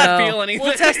I don't have to feel anything.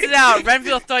 we'll test it out.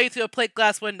 Renville will throw you through a plate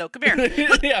glass window. Come here.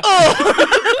 Yeah.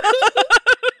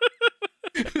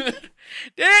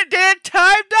 Did it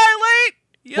time dilate?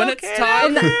 You When okay it's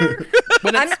time.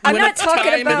 I'm not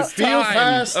talking about- it's Feel time,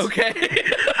 fast. Okay.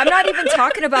 I'm not even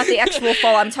talking about the actual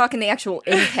fall. I'm talking the actual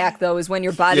impact, though, is when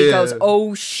your body goes,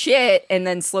 oh shit, and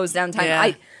then slows down time.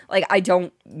 Yeah. I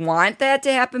don't want that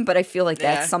to happen, but I feel like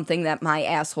Yeah. that's something that my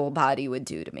asshole body would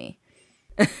do to me.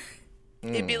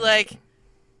 It'd be like,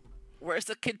 where's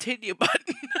the continue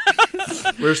button?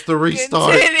 Where's the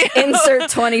restart? Continue. Insert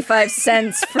 25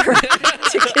 cents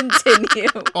to continue.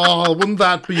 Oh, wouldn't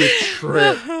that be a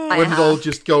trip? When it all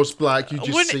just goes black, you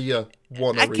just Wouldn't- see a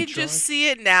wanna I can retry. just see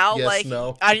it now, Yes, like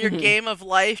no. on your game of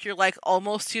life, you're like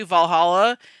almost to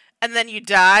Valhalla, and then you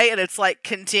die, and it's like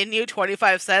continue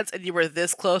 25 cents, and you were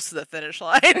this close to the finish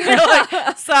line. You're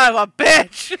like, son of a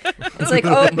bitch. It's like,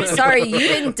 oh, sorry, you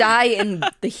didn't die in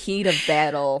the heat of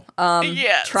battle.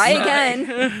 Yes. Try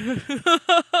again.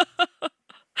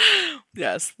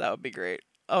 Yes, that would be great.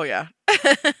 Oh yeah.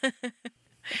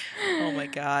 Oh my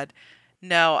god.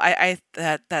 No,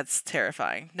 that's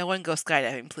terrifying. No one go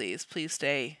skydiving, please. Please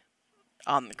stay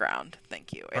on the ground.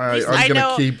 Thank you. At least I'm gonna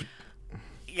know. keep.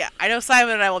 Yeah, I know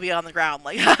Simon and I will be on the ground,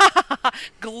 like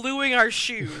gluing our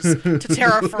shoes to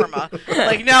terra firma.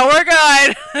 Like, no, we're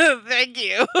good. Thank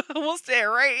you. We'll stay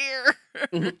right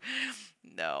here.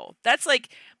 No, that's like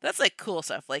cool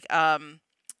stuff. Like,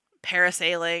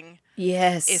 parasailing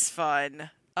Yes. is fun.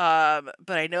 But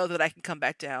I know that I can come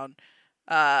back down.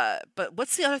 But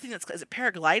what's the other thing is it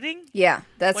paragliding? Yeah,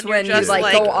 that's you're when you just,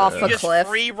 like go off you a just cliff.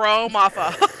 free roam off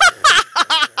a.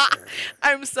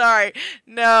 I'm sorry.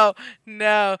 No. And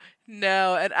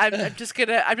I'm just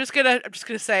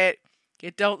gonna say it. You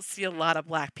don't see a lot of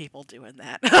black people doing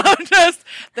that.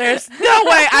 There's no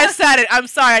way. I said it. I'm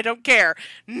sorry. I don't care.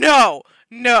 No,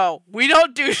 we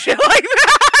don't do shit like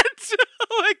that.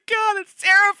 Oh my god, it's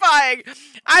terrifying.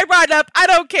 I brought it up. I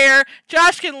don't care.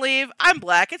 Josh can leave. I'm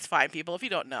black. It's fine, people. If you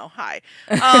don't know, hi.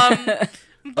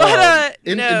 But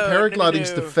in no, paragliding's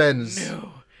no, defense,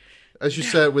 no. as you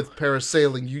said with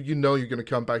parasailing, you know you're gonna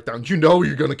come back down. You know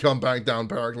you're gonna come back down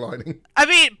paragliding. I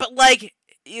mean, but like,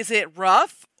 is it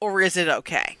rough or is it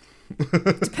okay?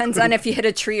 Depends on if you hit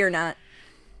a tree or not.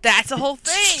 That's a whole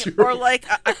thing. Sure. Or like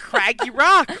a craggy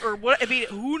rock or what. I mean,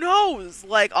 who knows?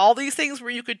 Like all these things where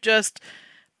you could just,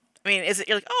 I mean, is it,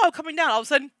 you're like, oh, I'm coming down. All of a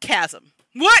sudden, chasm.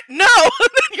 What? No.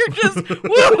 You're just,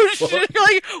 whoa, shit. You're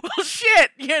like, well, shit,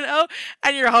 you know?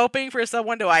 And you're hoping for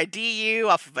someone to ID you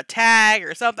off of a tag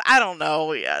or something. I don't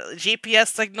know. Yeah, GPS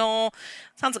signal.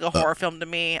 Sounds like a horror film to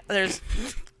me. There's,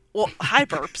 well, hi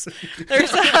burps.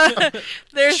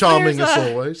 There's Charming as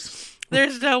always.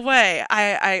 There's no way.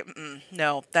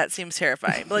 No, that seems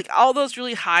terrifying. But, like, all those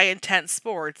really high intense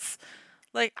sports,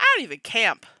 like, I don't even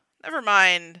camp. Never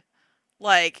mind,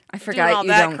 like, I doing forgot all you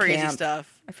that don't crazy camp.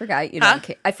 stuff. I forgot you Huh?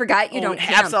 don't. I forgot you Oh, don't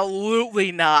camp.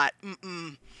 absolutely not.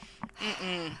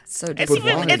 So It's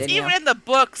disappointed it's in you. even in the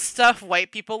book stuff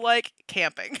white people like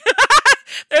camping.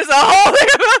 There's a whole thing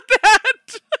about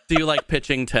that. Do you like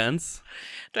pitching tents?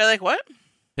 Do I like what?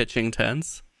 Pitching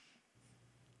tents?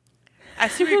 I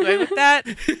see where you're going with that.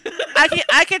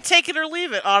 I can take it or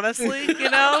leave it, honestly, you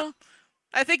know?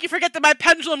 I think you forget that my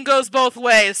pendulum goes both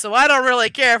ways, so I don't really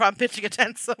care if I'm pitching a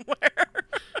tent somewhere.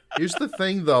 Here's the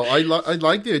thing, though. I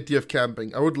like the idea of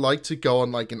camping. I would like to go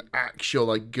on like an actual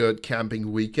like good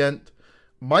camping weekend.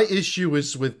 My issue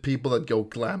is with people that go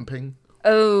glamping.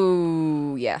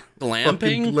 Oh yeah.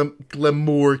 Fucking Glamping?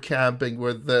 glamour camping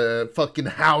with the fucking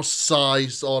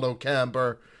house-sized auto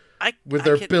camper with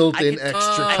their built-in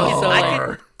extra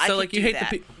car. So like you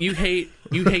hate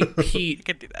you hate Pete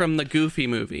could do that. from the Goofy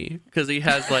movie because he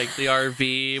has like the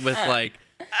RV with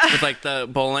like the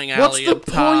bowling What's alley the up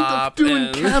point top. of doing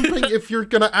and- camping if you're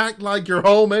gonna act like you're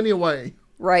home anyway?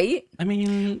 Right.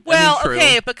 Well, true.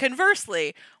 okay, but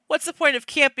conversely, what's the point of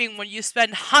camping when you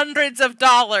spend hundreds of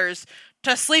dollars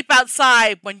to sleep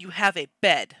outside when you have a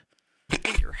bed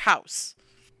in your house?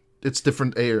 It's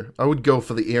different air. I would go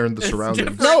for the air and the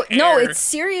surroundings. different. No, Air. it's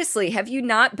seriously. Have you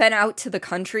not been out to the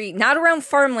country? Not around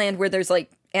farmland where there's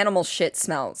like animal shit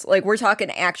smells. Like we're talking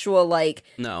actual like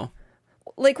No.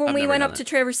 when I've we never went done up to it.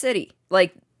 Traverse City.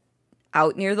 Like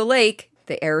out near the lake,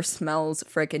 the air smells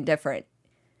freaking different.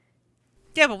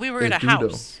 Yeah, but we were in They a do,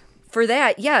 house. For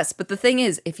that, yes, but the thing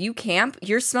is, if you camp,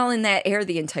 you're smelling that air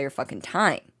the entire fucking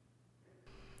time.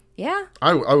 Yeah.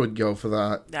 I would go for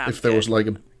that Nah, if there I'm was good. like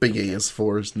a big ass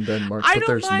forest in Denmark, I but don't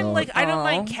there's mind not. I don't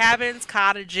mind Aw. cabins,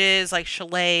 cottages, like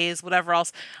chalets, whatever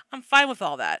else. I'm fine with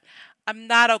all that. I'm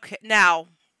not okay now,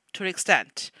 to an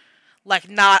extent. Like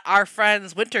not our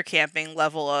friends' winter camping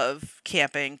level of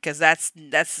camping, because that's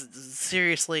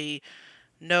seriously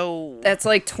no That's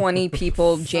like 20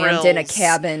 people jammed in a Thrills.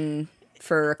 cabin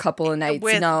for a couple of nights.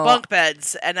 with No. bunk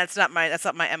beds, and that's not my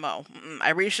MO.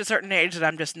 I reached a certain age and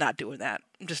I'm just not doing that.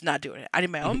 I'm just not doing it. I need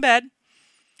my own bed.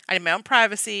 I need my own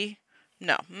privacy.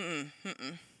 No,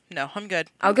 no, I'm good.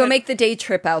 I'll go make the day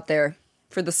trip out there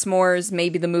for the s'mores,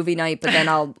 maybe the movie night, but then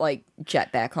I'll like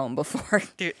jet back home before.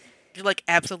 Dude, you're like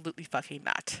absolutely fucking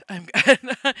not. I'm good.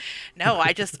 No,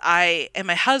 and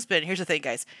my husband, here's the thing,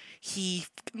 guys. He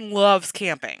loves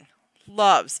camping.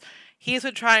 He's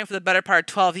been trying for the better part of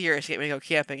 12 years to get me to go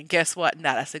camping. And guess what?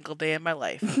 Not a single day in my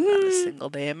life. Not a single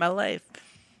day in my life.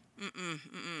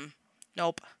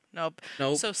 Nope. Nope.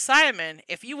 So Simon,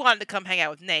 if you wanted to come hang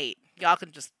out with Nate, y'all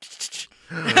can just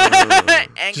and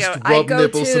go. Just I rub go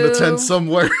nipples in a to- tent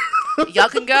somewhere. Y'all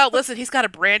can go. Listen, he's got a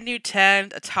brand new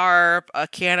tent, a tarp, a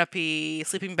canopy,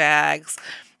 sleeping bags.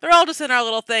 They're all just in our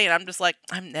little thing, and I'm just like,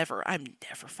 I'm never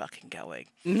fucking going.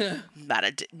 No.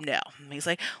 And he's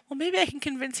like, well, maybe I can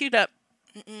convince you to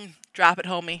drop it,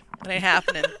 homie. It ain't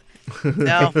happening.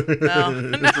 No.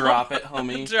 Drop it,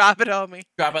 homie. Drop it, homie.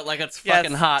 Drop it like it's Yes,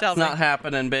 fucking hot. tell It's me. not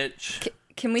happening, bitch.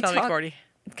 Can we Tell me, talk? Cordy.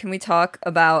 Can we talk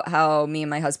about how me and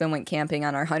my husband went camping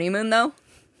on our honeymoon, though?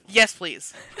 Yes,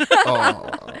 please. Oh,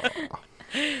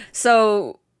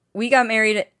 So we got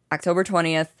married October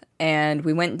 20th, and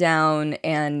we went down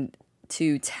and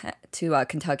to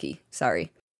Kentucky,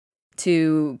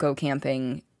 to go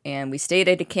camping, and we stayed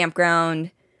at a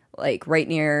campground like right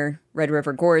near Red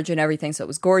River Gorge and everything, so it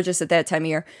was gorgeous at that time of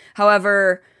year.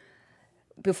 However,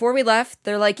 before we left,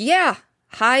 they're like, yeah,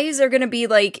 highs are going to be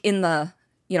like in the,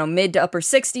 mid to upper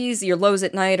 60s. Your lows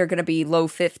at night are going to be low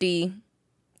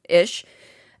 50-ish.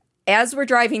 As we're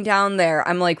driving down there,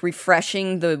 I'm like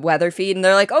refreshing the weather feed, and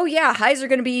they're like, oh yeah, highs are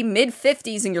going to be mid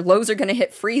 50s and your lows are going to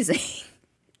hit freezing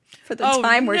for the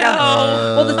time we're down.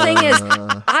 Well, the thing is,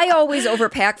 I always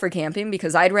overpack for camping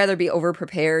because I'd rather be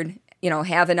overprepared,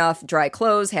 have enough dry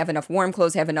clothes, have enough warm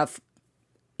clothes, have enough,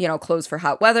 clothes for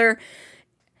hot weather.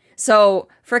 So,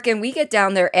 frickin' we get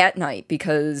down there at night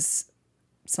because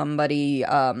somebody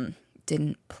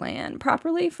didn't plan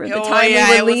properly for the time we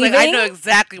were it was leaving. like, I know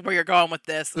exactly where you're going with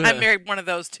this. I married one of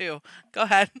those too. Go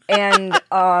ahead. And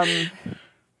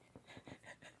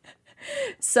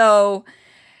so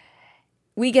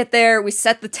we get there, we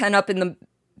set the tent up in the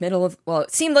middle of, well,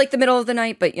 it seemed like the middle of the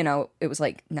night, but it was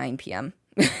like 9 p.m.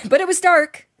 But it was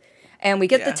dark. And we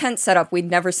get the tent set up. We'd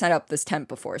never set up this tent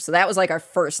before. So that was like our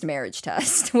first marriage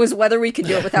test, was whether we could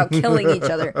do it without killing each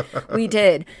other. We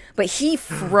did. But he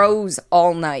froze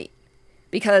all night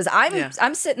because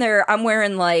I'm sitting there, I'm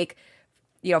wearing like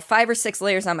 5 or 6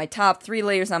 layers on my top, 3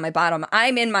 layers on my bottom.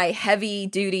 I'm in my heavy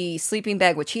duty sleeping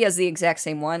bag, which he has the exact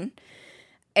same one.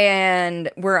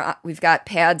 And we've got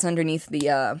pads underneath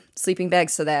the sleeping bag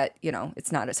so that,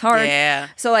 it's not as hard. Yeah.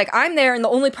 So, like, I'm there, and the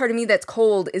only part of me that's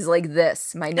cold is, like,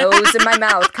 this. My nose and my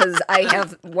mouth, because I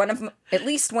have at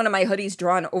least one of my hoodies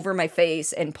drawn over my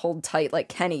face and pulled tight like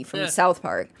Kenny from South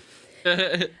Park.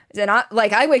 And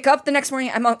I wake up the next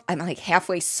morning, I'm like,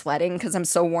 halfway sweating because I'm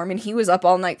so warm, and he was up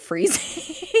all night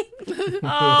freezing.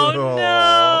 Oh,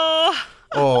 no.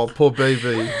 Oh, poor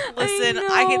baby. Listen,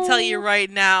 I can tell you right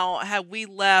now, had we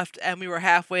left and we were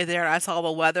halfway there and I saw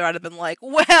the weather, I'd have been like,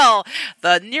 well,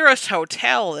 the nearest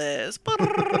hotel is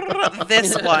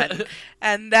this one.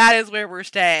 And that is where we're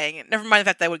staying. Never mind the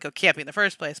fact that I would go camping in the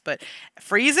first place, but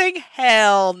freezing?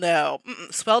 Hell no.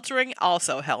 Sweltering?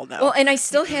 Also hell no. Well, and I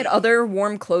still had other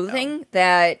warm clothing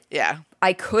that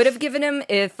I could have given him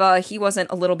if he wasn't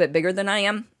a little bit bigger than I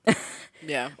am.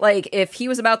 Yeah. Like, if he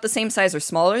was about the same size or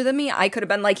smaller than me, I could have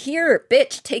been like, here,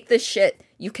 bitch, take this shit.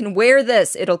 You can wear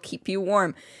this. It'll keep you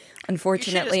warm.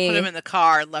 Unfortunately. You should just put him in the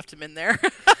car and left him in there.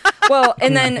 Well,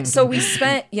 and then, so we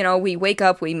spent, we wake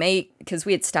up, we make, because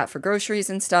we had stopped for groceries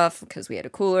and stuff, because we had a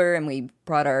cooler, and we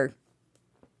brought our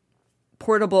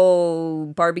portable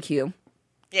barbecue.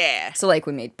 Yeah. So, like,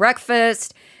 we made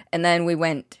breakfast, and then we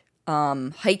went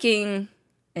hiking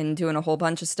and doing a whole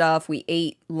bunch of stuff. We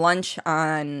ate lunch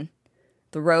on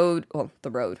the road,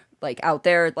 like out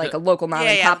there, like a local mom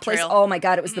and pop place. Trail. Oh my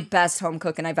God, it was the best home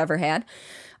cooking I've ever had.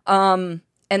 And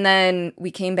then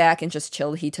we came back and just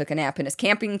chilled. He took a nap in his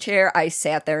camping chair. I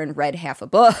sat there and read half a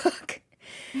book.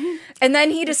 And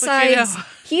then he decides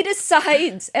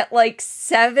at like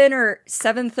 7 or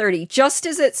 7:30, just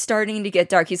as it's starting to get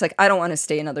dark, he's like, I don't want to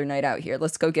stay another night out here.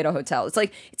 Let's go get a hotel. It's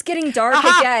like, it's getting dark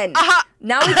again.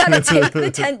 Now we gotta take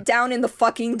the tent down in the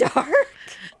fucking dark.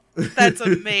 That's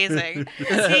amazing.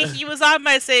 See, he was on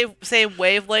my same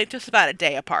wavelength, just about a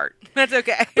day apart. That's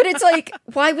okay. But it's like,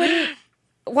 why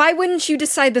wouldn't you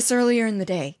decide this earlier in the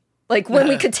day? Like, when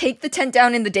we could take the tent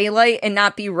down in the daylight and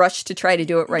not be rushed to try to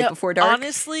do it before dark?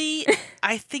 Honestly,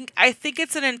 I think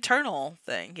it's an internal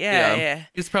thing. Yeah.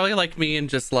 He's probably like me and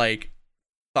just like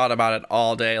thought about it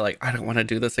all day. Like, I don't want to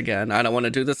do this again. I don't want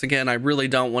to do this again. I really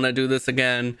don't want to do this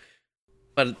again.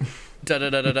 But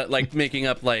like making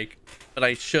up like, but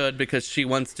I should because she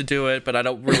wants to do it, but I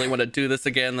don't really want to do this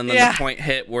again. And then the point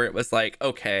hit where it was like,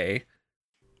 okay.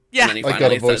 Yeah. I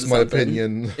gotta voice my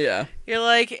opinion. Yeah. You're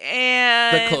like,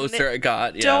 and the closer it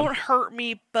got, don't hurt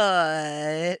me,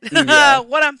 but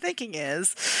what I'm thinking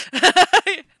is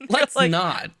let's like,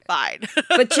 not. Fine.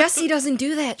 But Jesse doesn't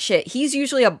do that shit. He's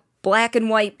usually a black and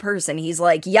white person. He's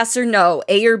like, yes or no,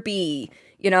 A or B,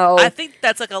 I think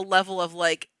that's like a level of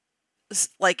like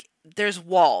there's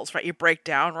walls, right? You break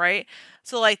down, right?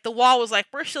 So like the wall was like,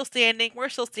 we're still standing,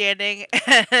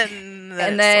 and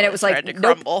then it was like to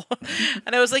crumble.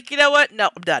 And it was like, you know what? No,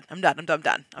 I'm done.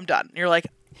 And you're like,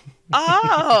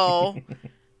 oh,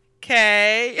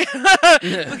 okay.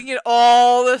 Looking at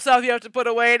all the stuff you have to put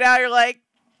away now, you're like,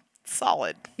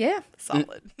 solid. Yeah.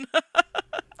 Solid.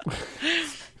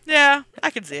 Yeah,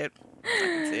 I can see it.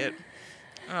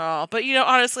 Oh, but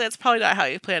honestly, that's probably not how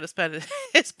you plan to spend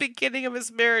his beginning of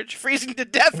his marriage, freezing to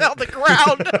death on the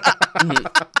ground.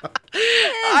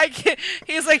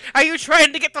 He's like, are you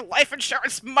trying to get the life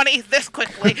insurance money this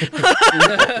quickly?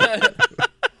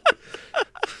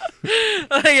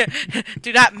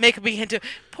 Do not make me into...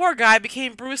 Poor guy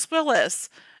became Bruce Willis.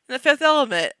 In The Fifth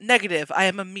Element, negative, I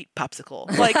am a meat popsicle.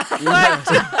 Like, what?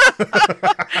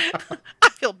 I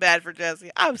feel bad for Jesse.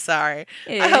 I'm sorry.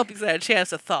 Yeah. I hope he's had a chance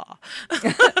to thaw.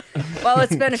 Well,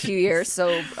 it's been a few years,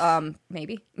 so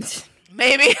maybe.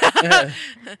 Maybe.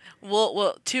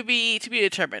 We'll to be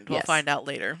determined. We'll find out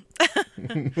later.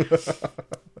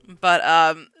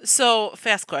 But so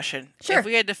fast question. Sure. If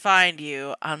we had to find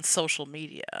you on social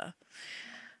media,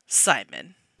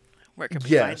 Simon, where can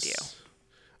we find you?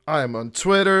 I am on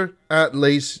Twitter at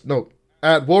Warriors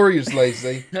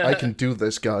Lazy. I can do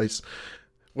this, guys.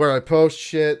 Where I post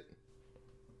shit,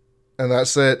 and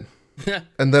that's it.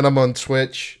 And then I'm on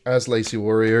Twitch as Lazy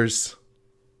Warriors,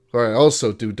 where I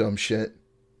also do dumb shit,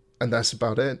 and that's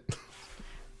about it.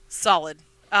 Solid.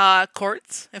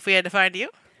 Courts, if we had to find you.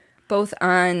 Both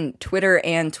on Twitter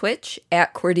and Twitch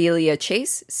at Cordelia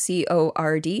Chase,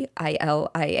 Cordilia.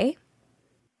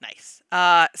 Nice.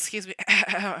 Excuse me,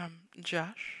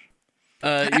 Josh.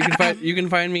 You can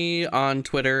find me on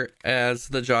Twitter as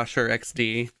the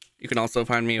JosherXD. You can also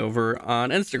find me over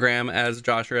on Instagram as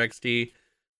JosherXD.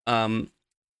 I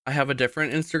have a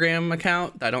different Instagram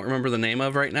account that I don't remember the name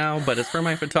of right now, but it's for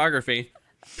my photography.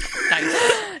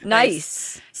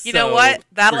 Nice. You know what?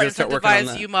 That'll we're gonna start working on incentivize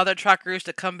that. you mother truckers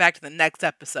to come back to the next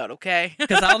episode, okay?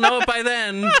 Because I'll know it by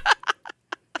then.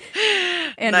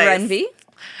 And Nice. Renvy.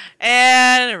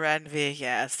 And Renvy,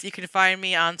 yes. You can find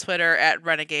me on Twitter at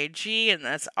RenegadeG, and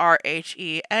that's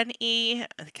RHENE,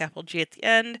 a capital G at the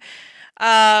end.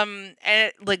 And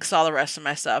it links to all the rest of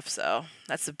my stuff, so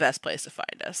that's the best place to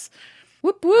find us.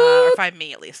 Whoop Or whoop. find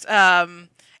me, at least. And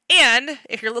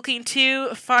if you're looking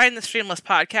to find the Streamless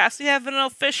Podcast, we have an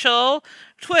official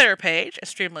Twitter page, a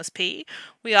Streamless P.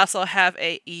 We also have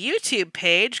a YouTube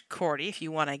page. Cordy, if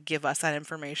you want to give us that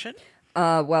information.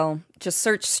 Well, just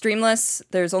search Streamless.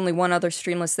 There's only one other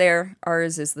Streamless there.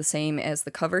 Ours is the same as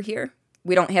the cover here.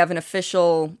 We don't have an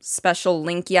official special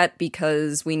link yet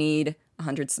because we need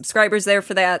 100 subscribers there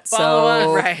for that.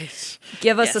 So Right.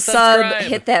 give us Yes, a sub, subscribe.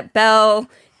 hit that bell.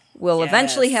 We'll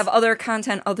eventually Yes. have other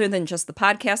content other than just the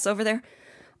podcast over there.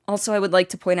 Also, I would like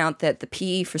to point out that the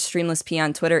P for Streamless P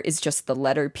on Twitter is just the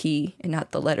letter P and not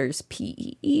the letters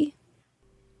PEE.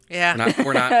 Yeah.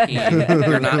 We're not peeing.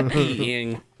 We're not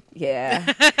peeing.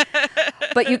 Yeah.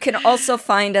 But you can also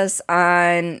find us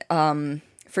on,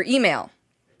 for email,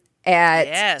 at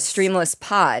Yes.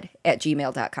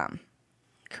 streamlesspod@gmail.com.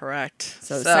 Correct.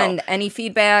 So send any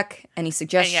feedback, any any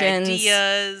suggestions.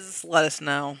 ideas, let us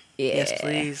know. Yes, Yeah.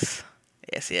 please.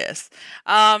 Yes.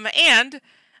 And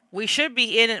we should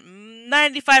be in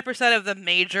 95% of the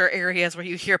major areas where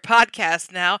you hear podcasts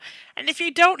now. And if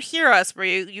you don't hear us where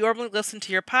you normally listen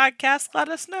to your podcast, let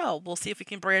us know. We'll see if we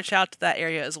can branch out to that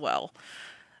area as well.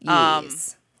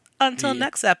 Yes. Until Yeah.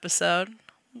 next episode,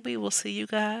 we will see you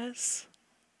guys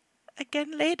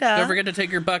again later. Don't forget to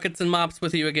take your buckets and mops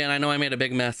with you again. I know I made a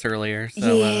big mess earlier.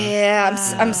 So, Yeah,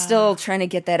 I'm still trying to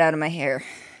get that out of my hair.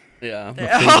 yeah.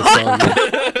 Finger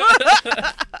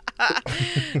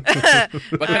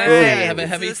What can I Alright, say? I have a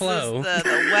heavy this flow. is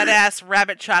the wet ass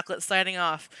rabbit chocolate signing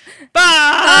off. Bye.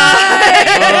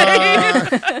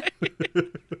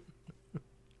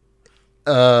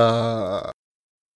 song.